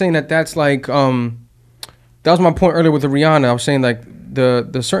wanted. I'm saying that's like that was my point earlier with the Rihanna. I was saying like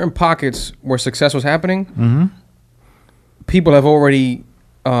the certain pockets where success was happening, Mm-hmm. people have already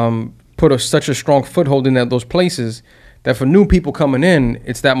put such a strong foothold in those places that for new people coming in,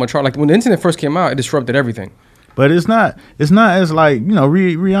 it's that much hard. Like when the internet first came out, it disrupted everything. But it's not as like, you know,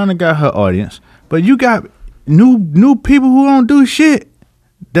 Rihanna got her audience, but you got new people who don't do shit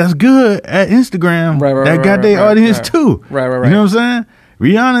that's good at Instagram that got their audience too. Right. You know what I'm saying?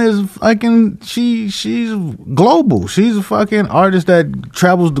 Rihanna is fucking, she's global. She's a fucking artist that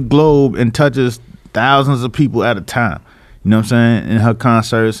travels the globe and touches thousands of people at a time. You know what I'm saying? In her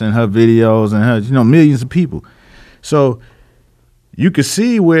concerts and her videos and her, you know, millions of people. So you can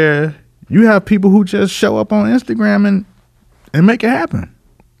see where you have people who just show up on Instagram and make it happen.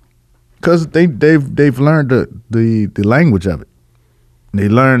 Because they've learned the language of it. They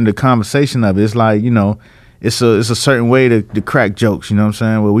learned the conversation of it. It's like, you know, it's a certain way to crack jokes, you know what I'm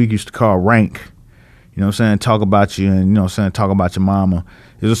saying? What we used to call rank. You know what I'm saying? Talk about you and, you know what I'm saying, talk about your mama.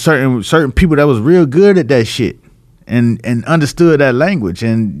 There's a certain people that was real good at that shit and understood that language,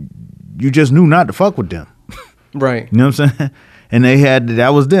 and you just knew not to fuck with them. Right. You know what I'm saying? And that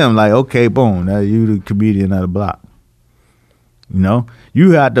was them. Like, okay, boom, that you the comedian of the block. You know?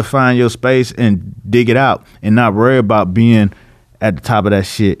 You had to find your space and dig it out and not worry about being at the top of that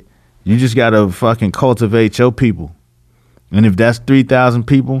shit. You just got to fucking cultivate your people. And if that's 3,000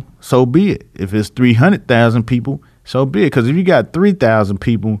 people, so be it. If it's 300,000 people, so be it. Because if you got 3,000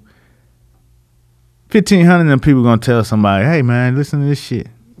 people, 1,500 of them people going to tell somebody, hey, man, listen to this shit.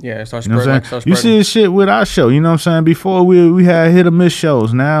 Yeah, start You know spreading. what I'm saying? You see this shit with our show. You know what I'm saying? Before we had hit or miss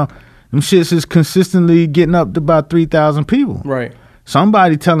shows. Now, them shits is consistently getting up to about 3,000 people. Right.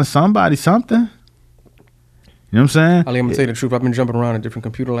 Somebody telling somebody something. You know what I'm saying? Ali, I'm going to tell you the truth. I've been jumping around in different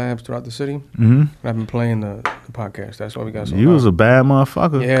computer labs throughout the city. Mm-hmm. And I've been playing the podcast. That's why we got so You high. was a bad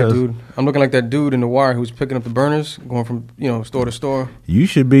motherfucker. Yeah, dude. I'm looking like that dude in The Wire who's picking up the burners, going from, store to store. You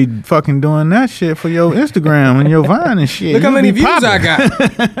should be fucking doing that shit for your Instagram and your Vine and shit. Look how You many be views popping.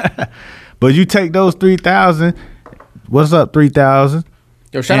 I got. But you take those 3,000. What's up, 3,000?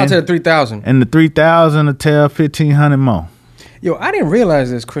 Yo, shout out to the 3,000. And the 3,000 will tell 1,500 more. Yo, I didn't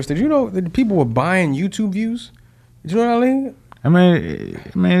realize this, Chris. Did you know that people were buying YouTube views? Did you know that, Ali? I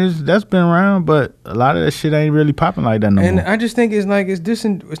mean, that's been around, but a lot of that shit ain't really popping like that no And more. I just think it's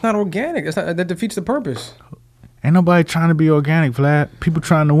not organic. That defeats the purpose. Ain't nobody trying to be organic, Vlad. People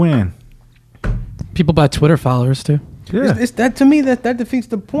trying to win. People buy Twitter followers too. Yeah. It's that to me that defeats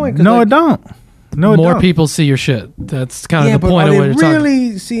the point. 'cause No, like, it don't. No, it More don't. people see your shit. That's kind of the but point are of they what you're talking.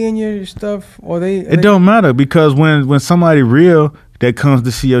 really seeing your stuff, or It don't matter because when somebody real that comes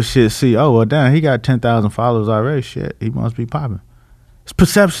to see your shit see, oh, well, damn, he got 10,000 followers already. Shit, he must be popping. It's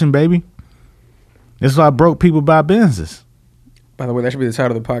perception, baby. That's why broke people buy Benzes. By the way, that should be the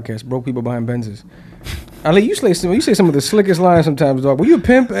title of the podcast: "Broke People Buying Benzes." Ali, you say some of the slickest lines sometimes, dog. Were you a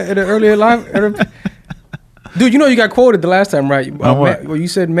pimp at an earlier live? Dude, you know you got quoted the last time, right? What? Well, you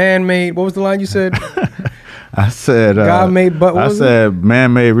said man-made. What was the line you said? I said, God-made butt. What I was said,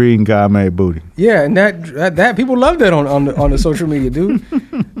 man-made reading, God-made booty. Yeah, and that people love that on the social media, dude.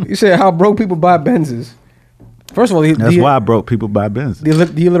 You said how broke people buy Benzes. First of all, That's why broke people buy Benz.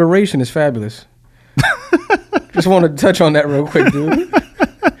 the alliteration is fabulous. Just want to touch on that real quick, dude.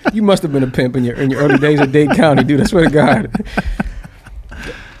 You must have been a pimp in your early days at Dade County, dude. I swear to God.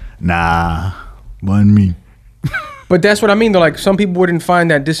 Nah, wasn't me. But that's what I mean, though. Like, some people wouldn't find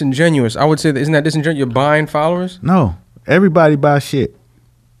that disingenuous. I would say, isn't that disingenuous? You're buying followers? No, everybody buy shit.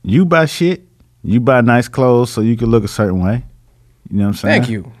 You buy shit. You buy nice clothes so you can look a certain way. You know what I'm saying?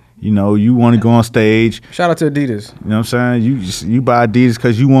 Thank you. You know, you want to go on stage. Shout out to Adidas. You know what I'm saying? You buy Adidas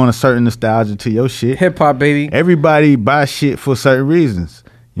because you want a certain nostalgia to your shit. Hip hop, baby. Everybody buy shit for certain reasons.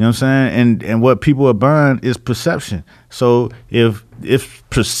 You know what I'm saying? And what people are buying is perception. So if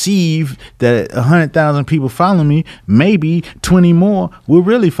perceived that 100,000 people follow me, maybe 20 more will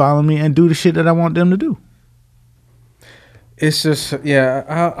really follow me and do the shit that I want them to do. It's just,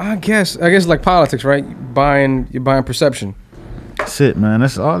 yeah, I guess like politics, right? You're buying perception. That's it, man.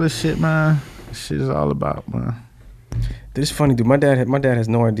 That's all this shit, man. This shit is all about, man. Dude, it's funny, dude. My dad has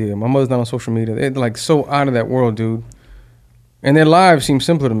no idea. My mother's not on social media. They're like so out of that world, dude. And their lives seem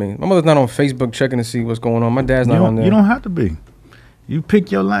simpler to me. My mother's not on Facebook checking to see what's going on. My dad's not on there. You don't have to be. You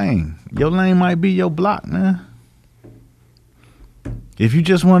pick your lane. Your lane might be your block, man. If you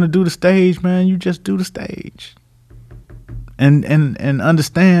just want to do the stage, man, you just do the stage. And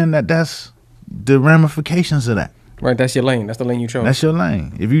understand that that's the ramifications of that. Right, that's your lane. That's the lane you chose. That's your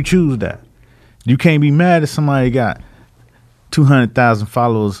lane. If you choose that. You can't be mad if somebody got 200,000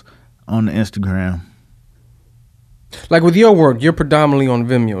 followers on the Instagram. Like with your work, you're predominantly on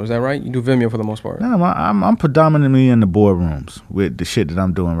Vimeo. Is that right? You do Vimeo for the most part. No, I'm predominantly in the boardrooms with the shit that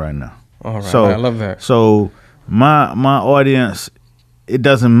I'm doing right now. All right, so, I love that. So my audience, it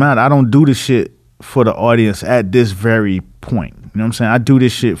doesn't matter. I don't do this shit for the audience at this very point. You know what I'm saying? I do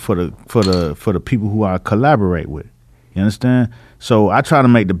this shit for the people who I collaborate with. You understand? So I try to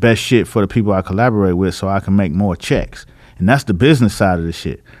make the best shit for the people I collaborate with so I can make more checks. And that's the business side of the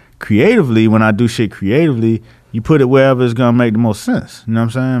shit. Creatively, when I do shit creatively, you put it wherever it's going to make the most sense. You know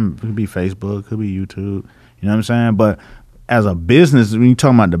what I'm saying? It could be Facebook, it could be YouTube. You know what I'm saying? But as a business, when you're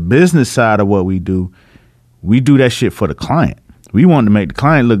talking about the business side of what we do that shit for the client. We want to make the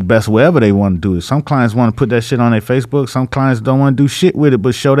client look best wherever they want to do it. Some clients want to put that shit on their Facebook. Some clients don't want to do shit with it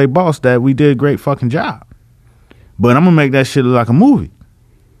but show their boss that we did a great fucking job. But I'm going to make that shit look like a movie.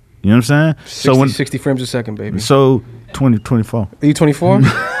 You know what I'm saying? 60 frames a second, baby. So 24. Are you 24?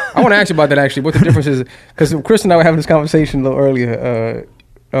 I want to ask you about that, actually. What the difference is, because Chris and I were having this conversation a little earlier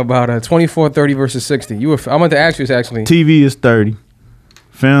about 24, 30 versus 60. I wanted to ask you this, actually. TV is 30.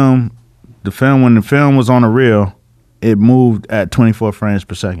 When the film was on a reel, it moved at 24 frames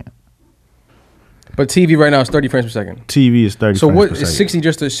per second. But TV right now is 30 frames per second. TV is 30 so frames what per is second.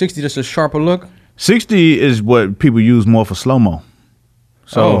 60 just a sharper look? 60 is what people use more for slow-mo.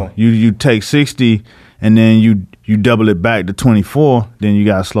 So you take 60 and then you double it back to 24, then you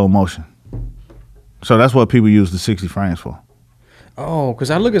got slow motion. So that's what people use the 60 frames for. Oh, because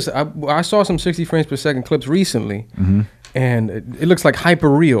I saw some 60 frames per second clips recently, and it looks like hyper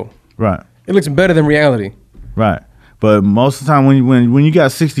real. Right. It looks better than reality. Right. But most of the time when you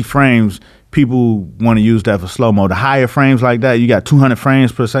got 60 frames, people want to use that for slow-mo. The higher frames like that, you got 200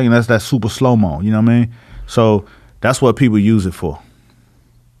 frames per second, that's that super slow-mo, you know what I mean? So that's what people use it for.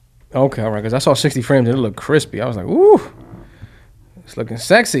 Okay, all right, because I saw 60 frames and it looked crispy. I was like, ooh, it's looking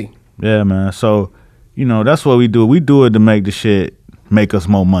sexy. Yeah, man. So, you know, that's what we do. We do it to make the shit make us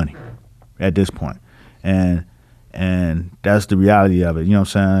more money at this point. And that's the reality of it. You know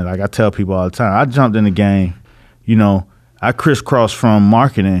what I'm saying? Like I tell people all the time, I jumped in the game, you know, I crisscrossed from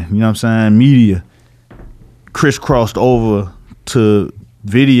marketing, you know what I'm saying, media, crisscrossed over to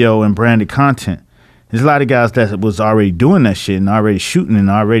video and branded content. There's a lot of guys that was already doing that shit and already shooting and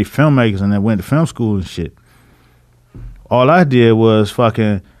already filmmakers and that went to film school and shit. All I did was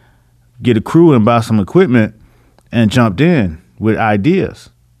fucking get a crew and buy some equipment and jumped in with ideas.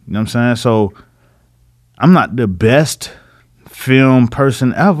 You know what I'm saying? So I'm not the best film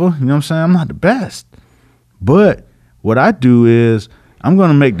person ever. You know what I'm saying? I'm not the best. But what I do is I'm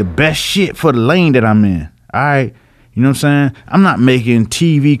going to make the best shit for the lane that I'm in. All right? You know what I'm saying? I'm not making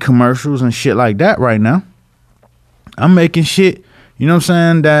TV commercials and shit like that right now. I'm making shit, you know what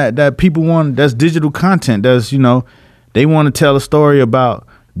I'm saying, that people want, that's digital content. That's, you know, they want to tell a story about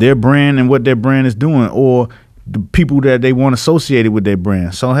their brand and what their brand is doing or the people that they want associated with their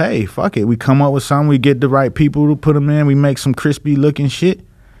brand. So, hey, fuck it. We come up with something. We get the right people to put them in. We make some crispy looking shit.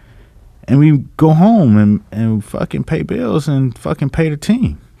 And we go home and fucking pay bills and fucking pay the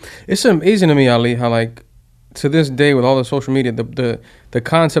team. It's amazing to me, Ali, how like to this day with all the social media, the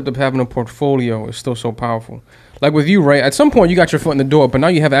concept of having a portfolio is still so powerful. Like with you, right? At some point you got your foot in the door, but now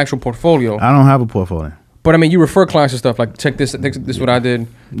you have an actual portfolio. I don't have a portfolio. But I mean, you refer clients to stuff like, check this. This is what I did.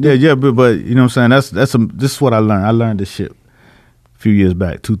 Yeah, but you know what I'm saying? This is what I learned. I learned this shit a few years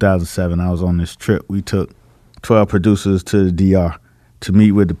back, 2007. I was on this trip. We took 12 producers to the DR to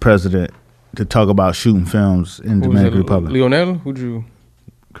meet with the president to talk about shooting films in Dominican Republic. Lionel? Who'd you?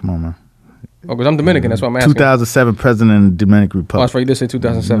 Come on, man. Oh, because I'm Dominican. That's why I'm asking. 2007 president of the Dominican Republic. Oh, that's right. You did say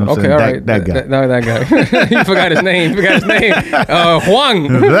 2007. You know what I'm Okay, all saying? right. That guy. That guy. You forgot his name. Juan.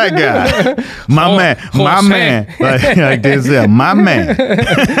 That guy. My man. My Jose. man. Like this here. My man.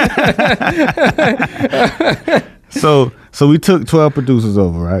 So we took 12 producers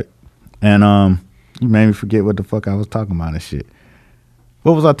over, right? And you made me forget what the fuck I was talking about and shit.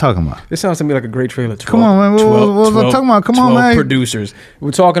 What was I talking about? This sounds to me like a great trailer. Come on, man. What was I talking about? Come on, man. Producers.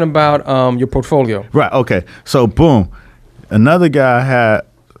 We're talking about your portfolio. Right. Okay. So boom, another guy had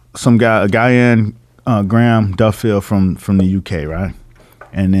a guy in Graham Duffield from the UK, right?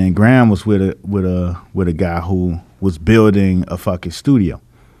 And then Graham was with a guy who was building a fucking studio,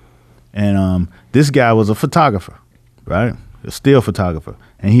 and this guy was a photographer, right? A still photographer,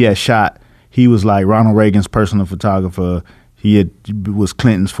 and he had shot. He was like Ronald Reagan's personal photographer. He was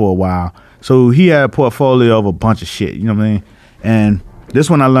Clinton's for a while. So he had a portfolio of a bunch of shit, you know what I mean? And this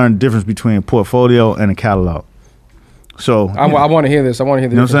one I learned the difference between a portfolio and a catalog. So I want to hear this. I want to hear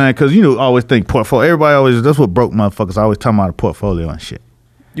this. You know what I'm saying? Because always think portfolio. Everybody always, that's what broke motherfuckers always talking about a portfolio and shit.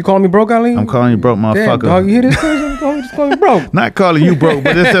 You calling me broke, Ali? I'm calling you broke, motherfucker. Damn, dog, you hear this? Just call me broke. Not calling you broke,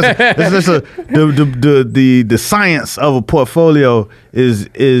 but it's just the science of a portfolio is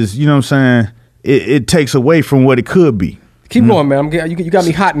you know what I'm saying? It takes away from what it could be. Keep going, man. You got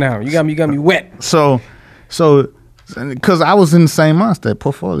me hot now. You got me wet. So, because I was in the same mindset,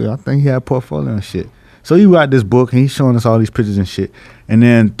 portfolio. I think he had a portfolio and shit. So he got this book and he's showing us all these pictures and shit. And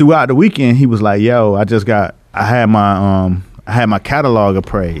then throughout the weekend, he was like, "Yo, I had my catalog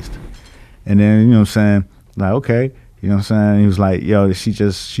appraised." And then you know what I'm saying, like, okay, you know what I'm saying. He was like, "Yo, she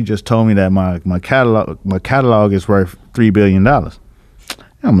just told me that my catalog is worth $3 billion." And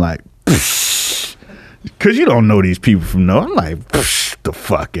I'm like, because you don't know these people from no. I'm like, the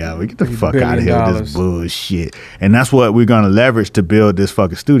fuck out. Get the fuck out of here with this bullshit. And that's what we're going to leverage to build this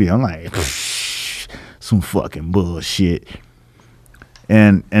fucking studio. I'm like, some fucking bullshit.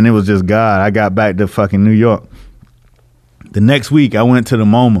 And it was just God. I got back to fucking New York. The next week, I went to the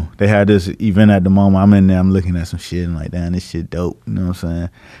MoMA. They had this event at the MoMA. I'm in there. I'm looking at some shit and like, damn, this shit dope. You know what I'm saying?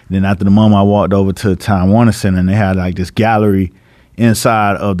 Then after the MoMA, I walked over to the Time Warner Center, and they had like this gallery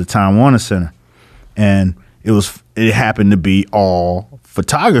inside of the Time Warner Center. And it happened to be all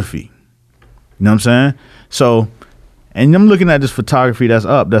photography. You know what I'm saying? So, and I'm looking at this photography that's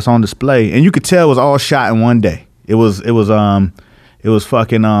on display, and you could tell it was all shot in one day. It was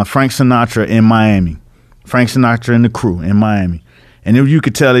fucking Frank Sinatra in Miami. Frank Sinatra and the crew in Miami. And you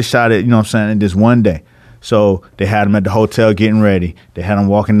could tell they shot it, you know what I'm saying, in this one day. So they had him at the hotel getting ready. They had him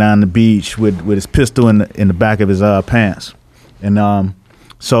walking down the beach with his pistol in the back of his pants. And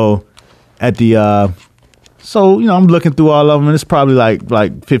so at the so you know, I'm looking through all of them, and it's probably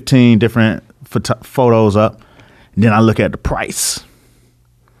like 15 different photos up. And then I look at the price.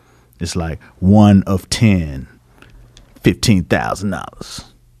 It's like 1 of 10, $15,000.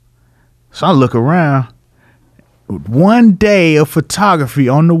 So I look around. One day of photography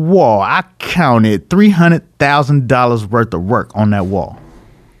on the wall, I counted $300,000 worth of work on that wall.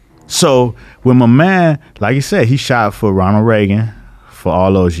 So when my man, like you said, he shot for Ronald Reagan for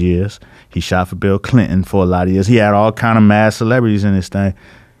all those years. He shot for Bill Clinton for a lot of years. He had all kind of mad celebrities in this thing.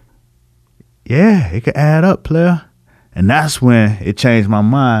 Yeah, it could add up, player. And that's when it changed my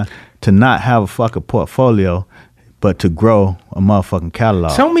mind to not have a fucking portfolio, but to grow a motherfucking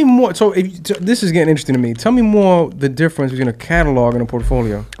catalog. Tell me more. So this is getting interesting to me. Tell me more the difference between a catalog and a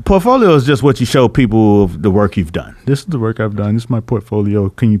portfolio. A portfolio is just what you show people of the work you've done. This is the work I've done. This is my portfolio.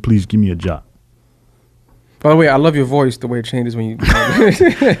 Can you please give me a job? By the way, I love your voice, the way it changes when you...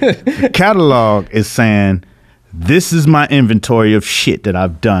 The catalog is saying, this is my inventory of shit that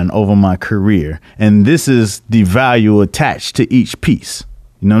I've done over my career, and this is the value attached to each piece.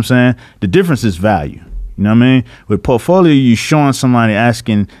 You know what I'm saying? The difference is value. You know what I mean? With portfolio, you're showing somebody,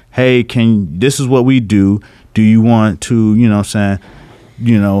 asking, hey, this is what we do. Do you want to, you know what I'm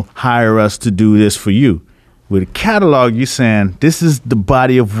saying, hire us to do this for you? With a catalog, you're saying, this is the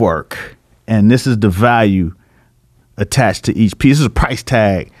body of work, and this is the value attached to each piece. This is a price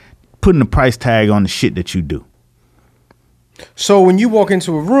tag, putting a price tag on the shit that you do. So when you walk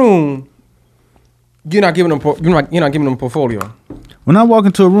into a room, you're not giving them a portfolio. When I walk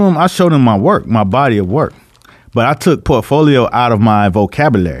into a room, I show them my work, my body of work. But I took portfolio out of my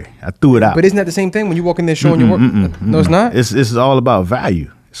vocabulary. I threw it out. But isn't that the same thing when you walk in there showing your work? No, it's not? It's all about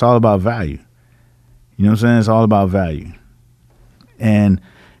value. It's all about value. You know what I'm saying? It's all about value. And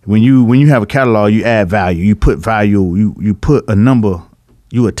when you have a catalog, you add value. You put value. You put a number.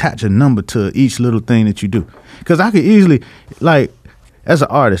 You attach a number to each little thing that you do. Because I could easily, like, as an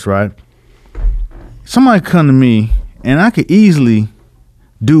artist, right? Somebody come to me and I could easily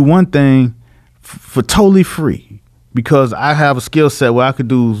do one thing for totally free because I have a skill set where I could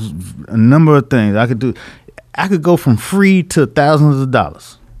do a number of things. I could go from free to thousands of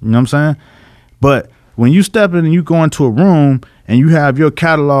dollars. You know what I'm saying? But when you step in and you go into a room and you have your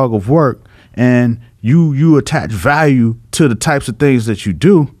catalog of work and you attach value to the types of things that you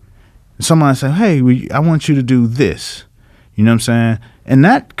do, somebody say, hey, I want you to do this. You know what I'm saying? And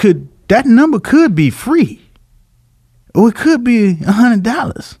that number could be free. Or it could be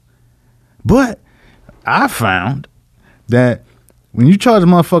 $100. But I found that when you charge a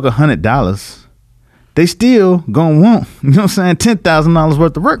motherfucker $100, they still gonna want, you know what I'm saying, $10,000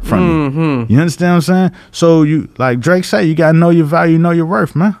 worth of work from you. You understand what I'm saying? So you, like Drake say, you gotta know your value, know your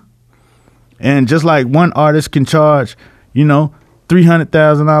worth, man. And just like one artist can charge, you know,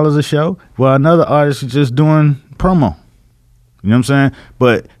 $300,000 a show, well, another artist is just doing promo. You know what I'm saying?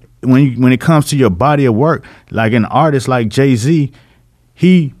 But when it comes to your body of work, like an artist like Jay-Z,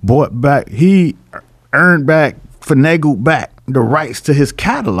 he earned back, finagled back the rights to his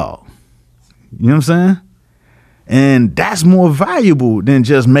catalog. You know what I'm saying? And that's more valuable than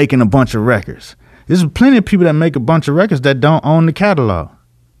just making a bunch of records. There's plenty of people that make a bunch of records that don't own the catalog.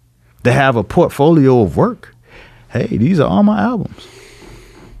 They have a portfolio of work. Hey, these are all my albums.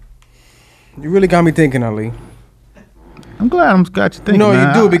 You really got me thinking, Ali. I'm glad I got you thinking. No,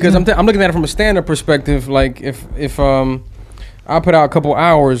 man. you do, because I'm looking at it from a stand-up perspective. Like if I put out a couple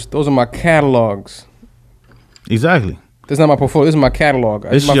hours, those are my catalogs. Exactly. This is not my portfolio. This is my catalog.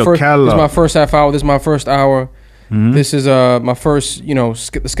 This is your catalog. This is my first half hour. This is my first hour. Mm-hmm. This is my first, the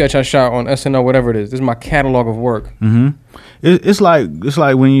sketch I shot on SNL, whatever it is. This is my catalog of work. Mm-hmm. It's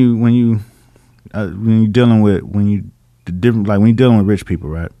like when you dealing with rich people,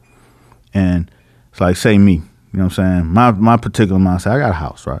 right? And it's like, say me, you know what I'm saying? My particular mindset, I got a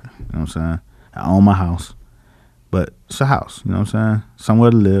house, right? You know what I'm saying? I own my house, but it's a house, you know what I'm saying?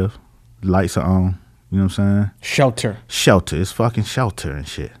 Somewhere to live, lights are on, you know what I'm saying? Shelter. It's fucking shelter and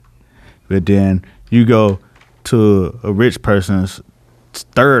shit. But then you go to a rich person's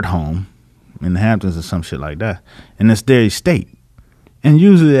third home in the Hamptons or some shit like that, and it's their estate. And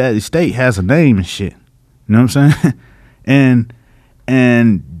usually that estate has a name and shit. You know what I'm saying?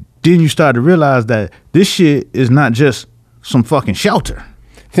 and then you start to realize that this shit is not just some fucking shelter.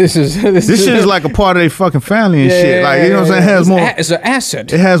 This shit is like a part of their fucking family and shit. Like, you know what I'm saying? It's an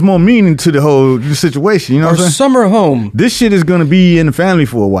asset. It has more meaning to the whole situation. You know what I'm saying? Summer home. This shit is gonna be in the family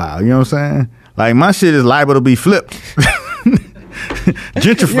for a while. You know what I'm saying? Like, my shit is liable to be flipped.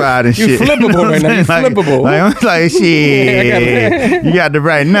 Gentrified and shit. You flippable, you know right now. You flippable. I'm like, shit. You got the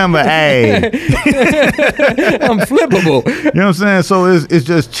right number, hey. I'm flippable. You know what I'm saying? So it's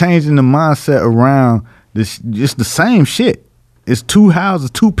just changing the mindset around this. Just the same shit. It's two houses,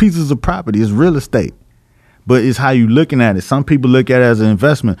 two pieces of property. It's real estate. But it's how you looking at it. Some people look at it as an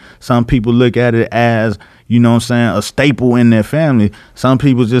investment. Some people look at it as, you know what I'm saying, a staple in their family. Some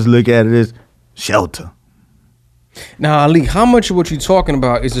people just look at it as shelter. Now, Ali, how much of what you're talking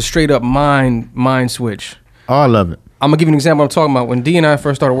about is a straight up mind switch? All of it. I'm gonna give you an example. I'm talking about when D and I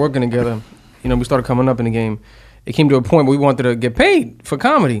first started working together. We started coming up in the game. It came to a point where we wanted to get paid for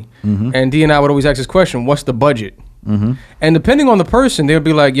comedy, and D and I would always ask this question: "What's the budget?" And depending on the person, they'll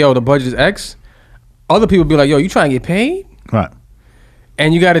be like, "Yo, the budget is X." Other people be like, "Yo, you trying to get paid?" Right.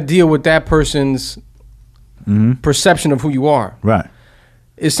 And you got to deal with that person's perception of who you are. Right.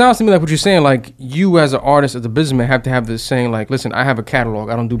 It sounds to me like what you're saying, like you as an artist, as a businessman, have to have this saying, like, listen, I have a catalog,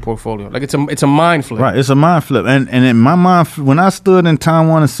 I don't do portfolio. Like it's a mind flip. Right, it's a mind flip. And in my mind, when I stood in Time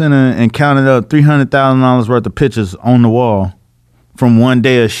Warner Center and counted up $300,000 worth of pictures on the wall from one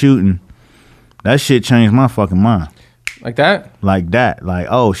day of shooting, that shit changed my fucking mind. Like that? Like that. Like,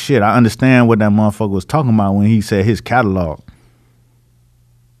 oh shit, I understand what that motherfucker was talking about when he said his catalog.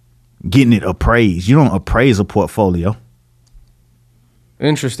 Getting it appraised. You don't appraise a portfolio.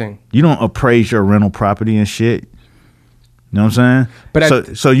 Interesting. You don't appraise your rental property and shit. You know what I'm saying?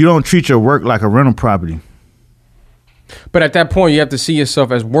 But so you don't treat your work like a rental property. But at that point, you have to see yourself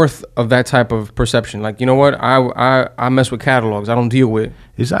as worth of that type of perception. Like, you know what? I mess with catalogs. I don't deal with.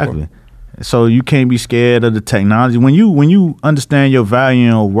 Exactly. So you can't be scared of the technology. When you understand your value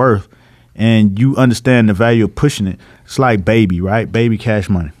and your worth, and you understand the value of pushing it, it's like Baby, right? Baby Cash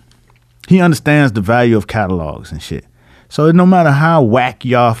Money. He understands the value of catalogs and shit. So no matter how whack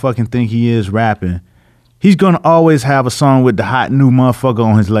y'all fucking think he is rapping, he's gonna always have a song with the hot new motherfucker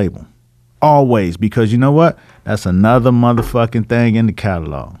on his label. Always. Because you know what? That's another motherfucking thing in the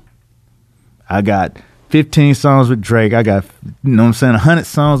catalog. I got 15 songs with Drake. I got, 100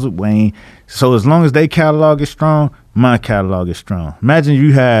 songs with Wayne. So as long as they catalog is strong, my catalog is strong. Imagine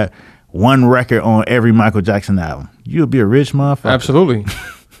you had one record on every Michael Jackson album. You'll be a rich motherfucker. Absolutely.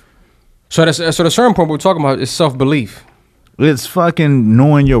 So the certain point we're talking about is self-belief. It's fucking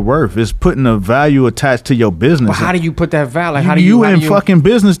knowing your worth. It's putting a value attached to your business. But how do you put that value? Like, how do you how in do you, fucking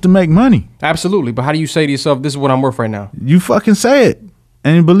business to make money. Absolutely. But how do you say to yourself, this is what I'm worth right now? You fucking say it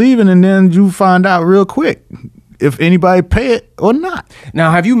and you believe it, and then you find out real quick if anybody pay it or not.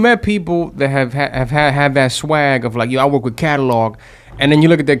 Now, have you met people that have had that swag of like, yo, I work with catalog, and then you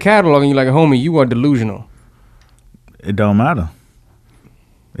look at their catalog and you're like, homie, you are delusional. It don't matter.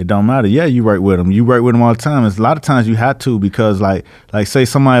 It don't matter. Yeah, you work with them. You work with them all the time. It's a lot of times you have to, because like say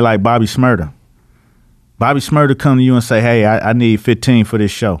somebody like Bobby Shmurda. Bobby Shmurda come to you and say, hey, I need 15 for this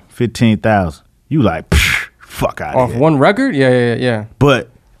show, 15,000. You like, fuck out of here. Off one record? Yeah. But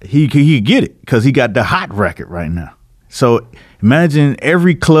he get it because he got the hot record right now. So imagine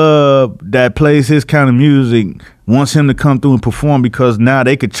every club that plays his kind of music wants him to come through and perform, because now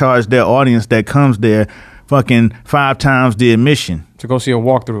they could charge their audience that comes there fucking 5 times the admission. To go see a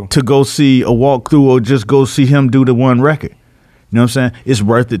walkthrough. To go see a walkthrough or just go see him do the one record. You know what I'm saying? It's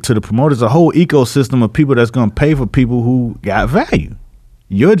worth it to the promoters. A whole ecosystem of people that's going to pay for people who got value.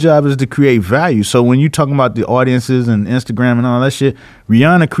 Your job is to create value. So when you talking about the audiences and Instagram and all that shit,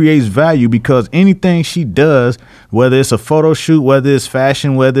 Rihanna creates value because anything she does, whether it's a photo shoot, whether it's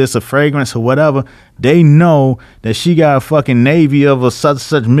fashion, whether it's a fragrance or whatever, they know that she got a fucking navy of a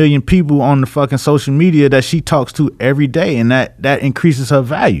such million people on the fucking social media that she talks to every day, and that increases her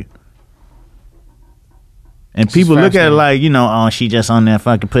value. And this people look at it like, oh, she just on there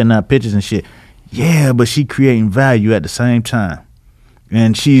fucking putting up pictures and shit. Yeah, but she creating value at the same time.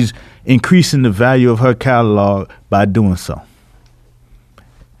 And she's increasing the value of her catalog by doing so.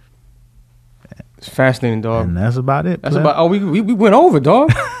 It's fascinating, dog. And that's about it. That's about. Oh, we went over,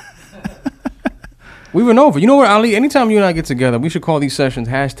 dog. We went over. You know what, Ali? Anytime you and I get together, we should call these sessions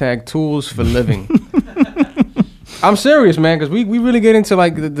 #Tools for Living. I'm serious, man, because we really get into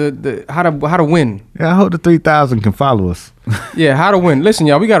like the how to win. Yeah, I hope the 3,000 can follow us. Yeah, how to win. Listen,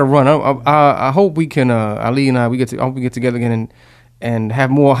 y'all, we got to run. I hope we can. Ali and I, I hope we get together again and have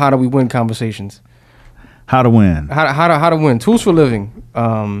more how do we win conversations. How to win. How to win. Tools for living.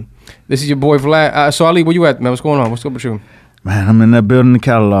 This is your boy Vlad. So Ali, where you at, man? What's going on? What's up with you? Man, I'm in there building the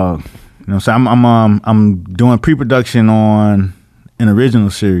catalog. So I'm doing pre-production on an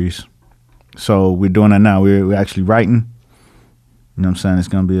original series. So we're doing that now. We're actually writing. You know what I'm saying? It's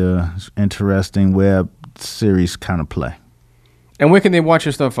gonna be a interesting web series kind of play. And where can they watch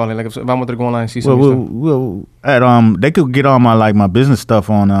your stuff, Ali? Like if I wanted to go online and see some stuff? They could get all my business stuff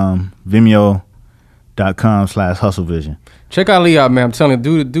on Vimeo.com/hustlevision. Check Ali out, man. I'm telling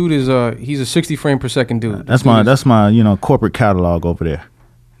you, dude is he's a 60 frame per second dude. That's my corporate catalog over there.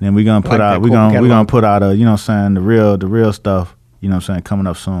 Then we're gonna put out we're gonna put out the real stuff, coming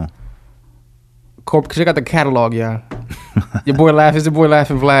up soon. Check out the catalog, yeah. Your boy Laughing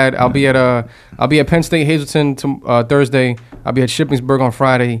Vlad. I'll be at Penn State Hazleton Thursday. I'll be at Shippensburg on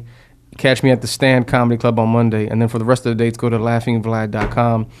Friday. Catch me at the Stand Comedy Club on Monday. And then for the rest of the dates, go to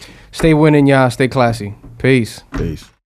laughingvlad.com. Stay winning, y'all. Stay classy. Peace.